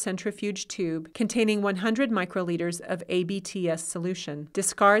 milliliter centrifuge tube containing 100 microliters of ABTS solution.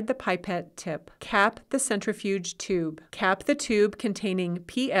 Discard the pipette tip. Cap the centrifuge tube. Cap the tube containing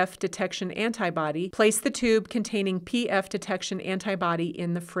PF detection antibody. Place the tube containing PF detection antibody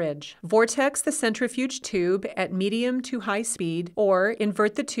in the fridge. Vortex the centrifuge tube at medium to high speed or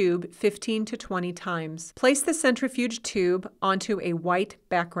invert the tube 15 to 20 times. Place the centrifuge tube onto a white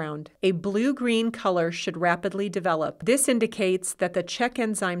background. A blue-green color should rapidly develop. This indicates that the check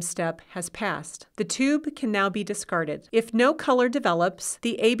enzyme step has passed. The tube can now be discarded. If no color develops,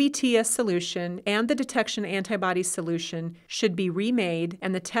 the ABTS solution and the detection antibody solution should be remade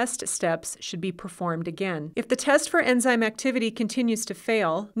and the test steps should be performed again. If the test for enzyme activity continues to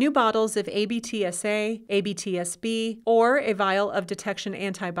fail, new bottles of ABTS-A, ABTS-B, or a vial of detection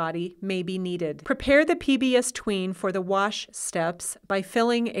antibody may be needed. Prepare the PBS tween for the wash steps by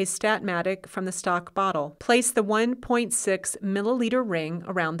filling a Statmatic from the stock bottle. Place the 1.6 milliliter ring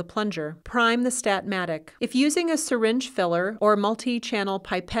around the plunger. Prime the Statmatic. If using a syringe filler or multi-channel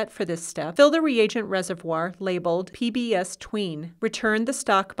pipette for this step, fill the reagent reservoir labeled PBS tween. Return the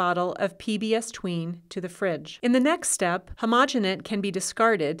stock bottle of PBS tween to the fridge. In the next step, homogenate can be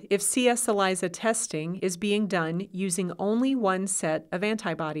discarded if csELISA testing is being done using only one set of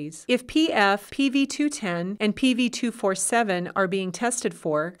antibodies. If PF, PV210, and PV247 are being tested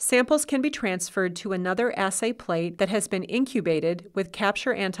for, samples can be transferred to another assay plate that has been incubated with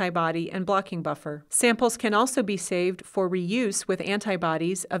capture antibody and blocking buffer. Samples can also be saved for reuse with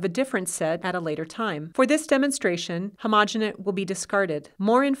antibodies of a different set at a later time. For this demonstration, homogenate will be discarded.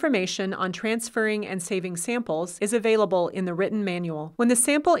 More information on transferring and saving samples is available in the written manual. When the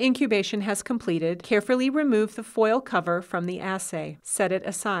sample incubation has completed, carefully remove the foil cover from the assay. Set it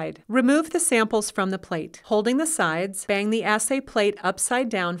aside. Remove the samples from the plate. Holding the sides, bang the assay plate upside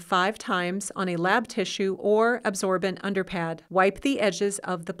down 5 times on a lab tissue or absorbent underpad. Wipe the edges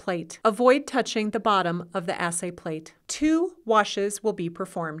of the plate. Avoid touching the bottom of the assay plate. 2 washes will be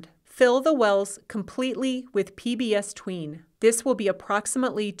performed. Fill the wells completely with PBS tween. This will be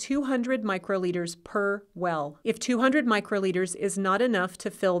approximately 200 microliters per well. If 200 microliters is not enough to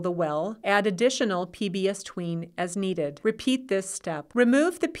fill the well, add additional PBS tween as needed. Repeat this step.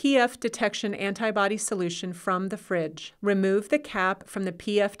 Remove the PF detection antibody solution from the fridge. Remove the cap from the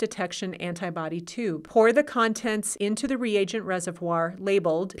PF detection antibody tube. Pour the contents into the reagent reservoir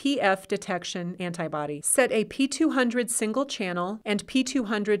labeled PF detection antibody. Set a P200 single channel and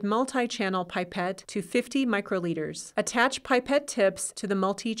P200 multi-channel pipette to 50 microliters. Attach pipette tips to the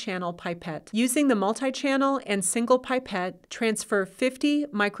multi-channel pipette. Using the multi-channel and single pipette, transfer 50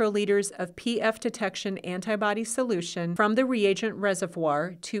 microliters of PF detection antibody solution from the reagent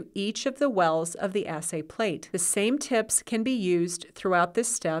reservoir to each of the wells of the assay plate. The same tips can be used throughout this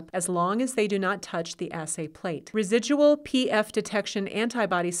step as long as they do not touch the assay plate. Residual PF detection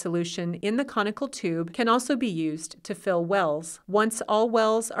antibody solution in the conical tube can also be used to fill wells. Once all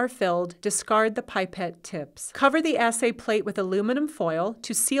wells are filled, discard the pipette tips. Cover the assay plate with aluminum foil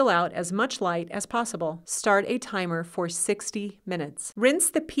to seal out as much light as possible. Start a timer for 60 minutes.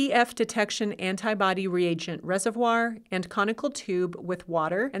 Rinse the PF detection antibody reagent reservoir and conical tube with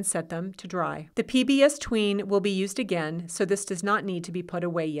water and set them to dry. The PBS tween will be used again, so this does not need to be put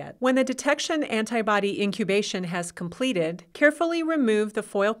away yet. When the detection antibody incubation has completed, carefully remove the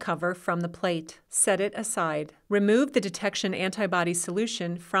foil cover from the plate. Set it aside. Remove the detection antibody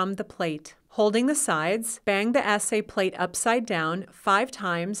solution from the plate. Holding the sides, bang the assay plate upside down 5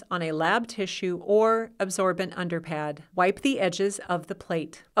 times on a lab tissue or absorbent underpad. Wipe the edges of the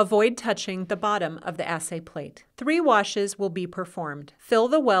plate. Avoid touching the bottom of the assay plate. 3 washes will be performed. Fill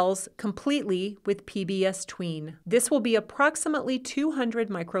the wells completely with PBS tween. This will be approximately 200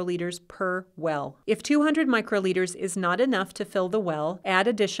 microliters per well. If 200 microliters is not enough to fill the well, add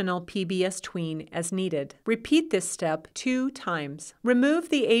additional PBS tween as needed. Repeat this step 2 times. Remove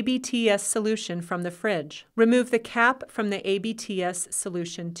the ABTS solution from the fridge. Remove the cap from the ABTS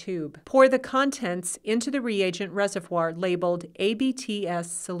solution tube. Pour the contents into the reagent reservoir labeled ABTS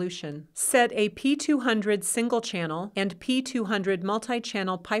solution. Set a P200 single single-channel and P200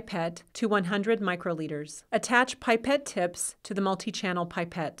 multi-channel pipette to 100 microliters. Attach pipette tips to the multi-channel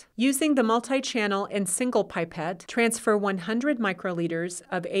pipette. Using the multi-channel and single pipette, transfer 100 microliters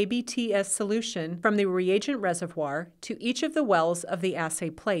of ABTS solution from the reagent reservoir to each of the wells of the assay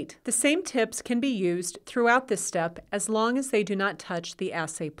plate. The same tips can be used throughout this step as long as they do not touch the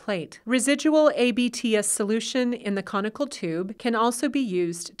assay plate. Residual ABTS solution in the conical tube can also be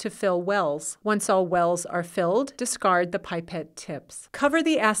used to fill wells. Once all wells are filled, discard the pipette tips. Cover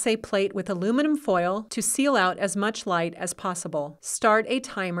the assay plate with aluminum foil to seal out as much light as possible. Start a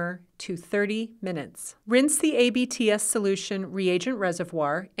timer to 30 minutes. Rinse the ABTS solution reagent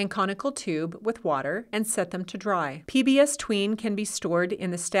reservoir and conical tube with water and set them to dry. PBS tween can be stored in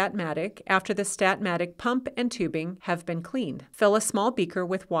the Statmatic after the Statmatic pump and tubing have been cleaned. Fill a small beaker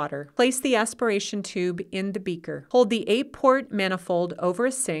with water. Place the aspiration tube in the beaker. Hold the 8-port manifold over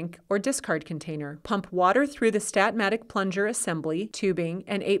a sink or discard container. Pump water through the Statmatic plunger assembly, tubing,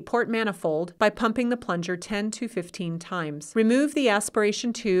 and 8-port manifold by pumping the plunger 10 to 15 times. Remove the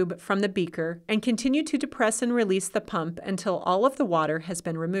aspiration tube from the beaker and continue to depress and release the pump until all of the water has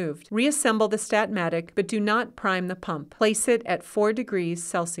been removed. Reassemble the Statmatic, but do not prime the pump. Place it at 4 degrees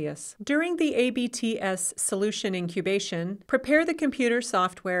Celsius. During the ABTS solution incubation, prepare the computer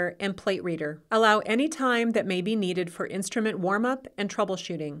software and plate reader. Allow any time that may be needed for instrument warm-up and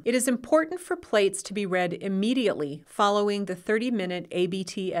troubleshooting. It is important for plates to be read immediately following the 30-minute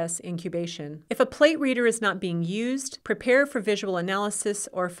ABTS incubation. If a plate reader is not being used, prepare for visual analysis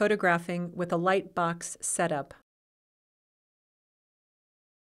or photographing with a light box setup.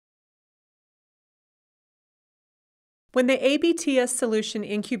 When the ABTS solution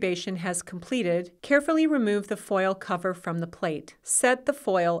incubation has completed, carefully remove the foil cover from the plate. Set the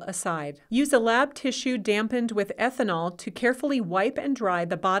foil aside. Use a lab tissue dampened with ethanol to carefully wipe and dry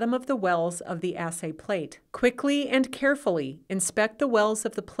the bottom of the wells of the assay plate. Quickly and carefully inspect the wells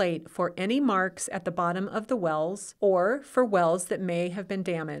of the plate for any marks at the bottom of the wells or for wells that may have been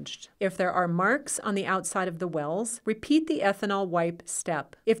damaged. If there are marks on the outside of the wells, repeat the ethanol wipe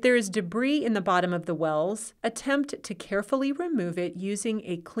step. If there is debris in the bottom of the wells, attempt to carefully remove it using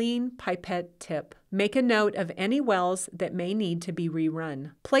a clean pipette tip. Make a note of any wells that may need to be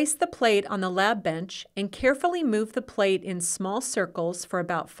rerun. Place the plate on the lab bench and carefully move the plate in small circles for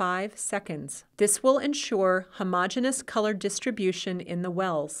about 5 seconds. This will ensure homogeneous color distribution in the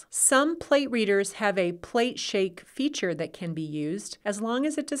wells. Some plate readers have a plate shake feature that can be used as long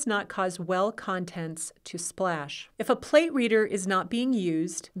as it does not cause well contents to splash. If a plate reader is not being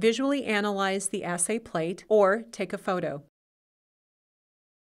used, visually analyze the assay plate or take a photo.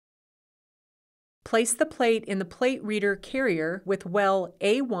 Place the plate in the plate reader carrier with well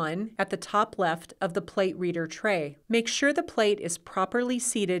A1 at the top left of the plate reader tray. Make sure the plate is properly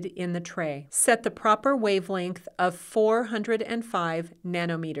seated in the tray. Set the proper wavelength of 405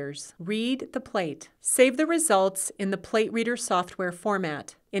 nanometers. Read the plate. Save the results in the plate reader software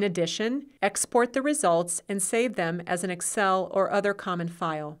format. In addition, export the results and save them as an Excel or other common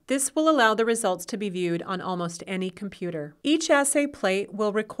file. This will allow the results to be viewed on almost any computer. Each assay plate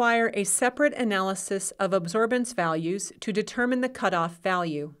will require a separate analysis of absorbance values to determine the cutoff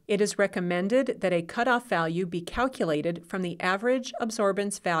value. It is recommended that a cutoff value be calculated from the average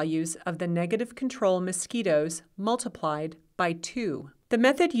absorbance values of the negative control mosquitoes multiplied by 2. The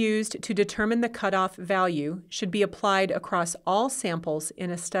method used to determine the cutoff value should be applied across all samples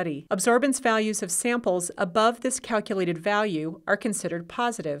in a study. Absorbance values of samples above this calculated value are considered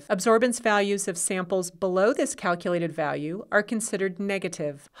positive. Absorbance values of samples below this calculated value are considered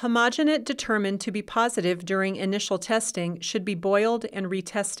negative. Homogenate determined to be positive during initial testing should be boiled and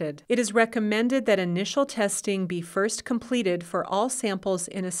retested. It is recommended that initial testing be first completed for all samples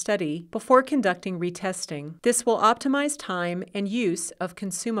in a study before conducting retesting. This will optimize time and use of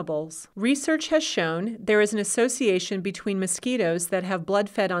consumables. Research has shown there is an association between mosquitoes that have blood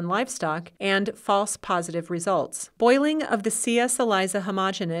fed on livestock and false positive results. Boiling of the csELISA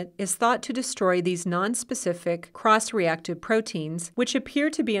homogenate is thought to destroy these non-specific cross-reactive proteins, which appear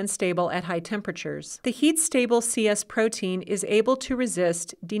to be unstable at high temperatures. The heat-stable CS protein is able to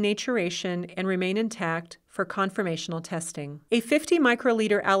resist denaturation and remain intact for conformational testing. A 50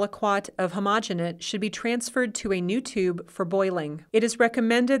 microliter aliquot of homogenate should be transferred to a new tube for boiling. It is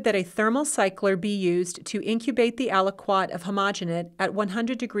recommended that a thermal cycler be used to incubate the aliquot of homogenate at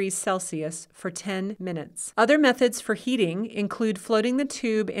 100 degrees Celsius for 10 minutes. Other methods for heating include floating the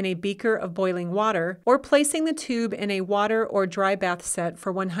tube in a beaker of boiling water or placing the tube in a water or dry bath set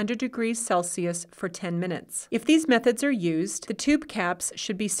for 100 degrees Celsius for 10 minutes. If these methods are used, the tube caps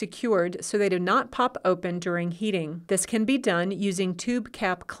should be secured so they do not pop open during heating. This can be done using tube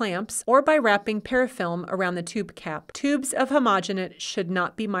cap clamps or by wrapping parafilm around the tube cap. Tubes of homogenate should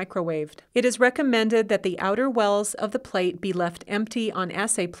not be microwaved. It is recommended that the outer wells of the plate be left empty on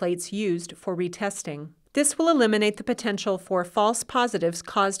assay plates used for retesting. This will eliminate the potential for false positives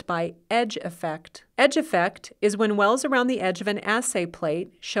caused by edge effect. Edge effect is when wells around the edge of an assay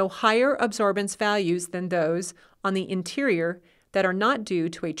plate show higher absorbance values than those on the interior that are not due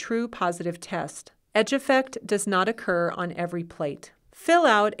to a true positive test. Edge effect does not occur on every plate. Fill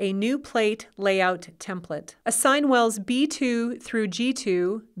out a new plate layout template. Assign wells B2 through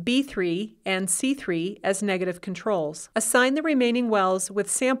G2, B3, and C3 as negative controls. Assign the remaining wells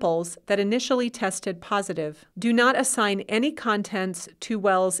with samples that initially tested positive. Do not assign any contents to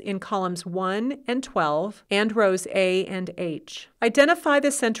wells in columns 1 and 12 and rows A and H. Identify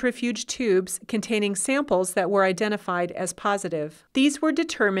the centrifuge tubes containing samples that were identified as positive. These were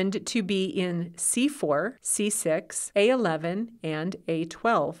determined to be in C4, C6, A11, and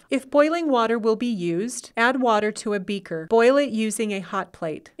A12. If boiling water will be used, add water to a beaker. Boil it using a hot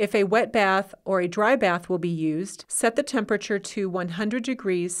plate. If a wet bath or a dry bath will be used, set the temperature to 100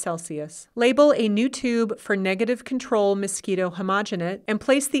 degrees Celsius. Label a new tube for negative control mosquito homogenate and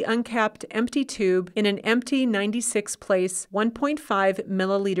place the uncapped empty tube in an empty 96-place 1.5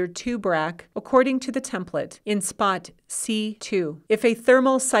 milliliter tube rack according to the template in spot C2. If a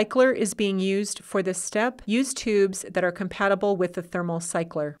thermal cycler is being used for this step, use tubes that are compatible with the thermal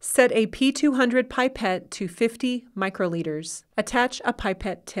cycler. Set a P200 pipette to 50 microliters. Attach a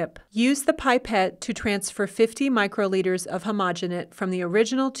pipette tip. Use the pipette to transfer 50 microliters of homogenate from the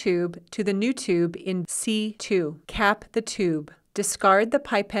original tube to the new tube in C2. Cap the tube. Discard the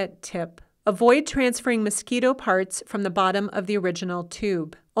pipette tip. Avoid transferring mosquito parts from the bottom of the original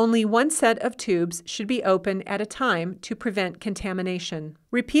tube. Only one set of tubes should be open at a time to prevent contamination.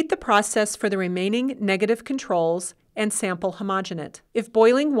 Repeat the process for the remaining negative controls and sample homogenate. If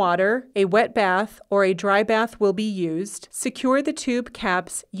boiling water, a wet bath, or a dry bath will be used, secure the tube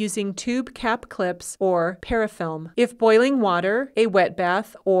caps using tube cap clips or parafilm. If boiling water, a wet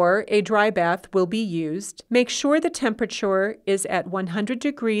bath, or a dry bath will be used, make sure the temperature is at 100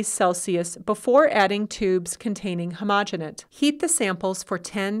 degrees Celsius before adding tubes containing homogenate. Heat the samples for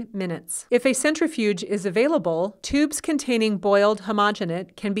 10 minutes. If a centrifuge is available, tubes containing boiled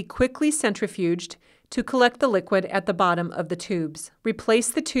homogenate can be quickly centrifuged to collect the liquid at the bottom of the tubes. Replace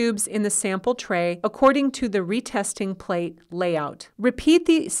the tubes in the sample tray according to the retesting plate layout. Repeat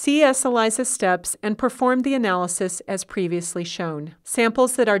the csELISA steps and perform the analysis as previously shown.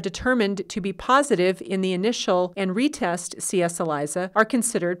 Samples that are determined to be positive in the initial and retest csELISA are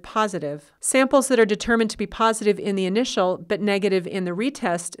considered positive. Samples that are determined to be positive in the initial but negative in the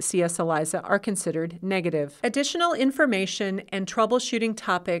retest csELISA are considered negative. Additional information and troubleshooting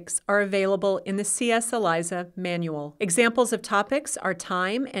topics are available in the csELISA manual. Examples of topics are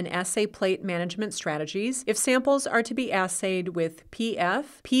time and assay plate management strategies if samples are to be assayed with PF,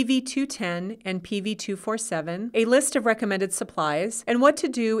 PV210, and PV247, a list of recommended supplies, and what to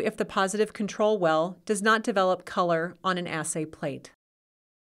do if the positive control well does not develop color on an assay plate.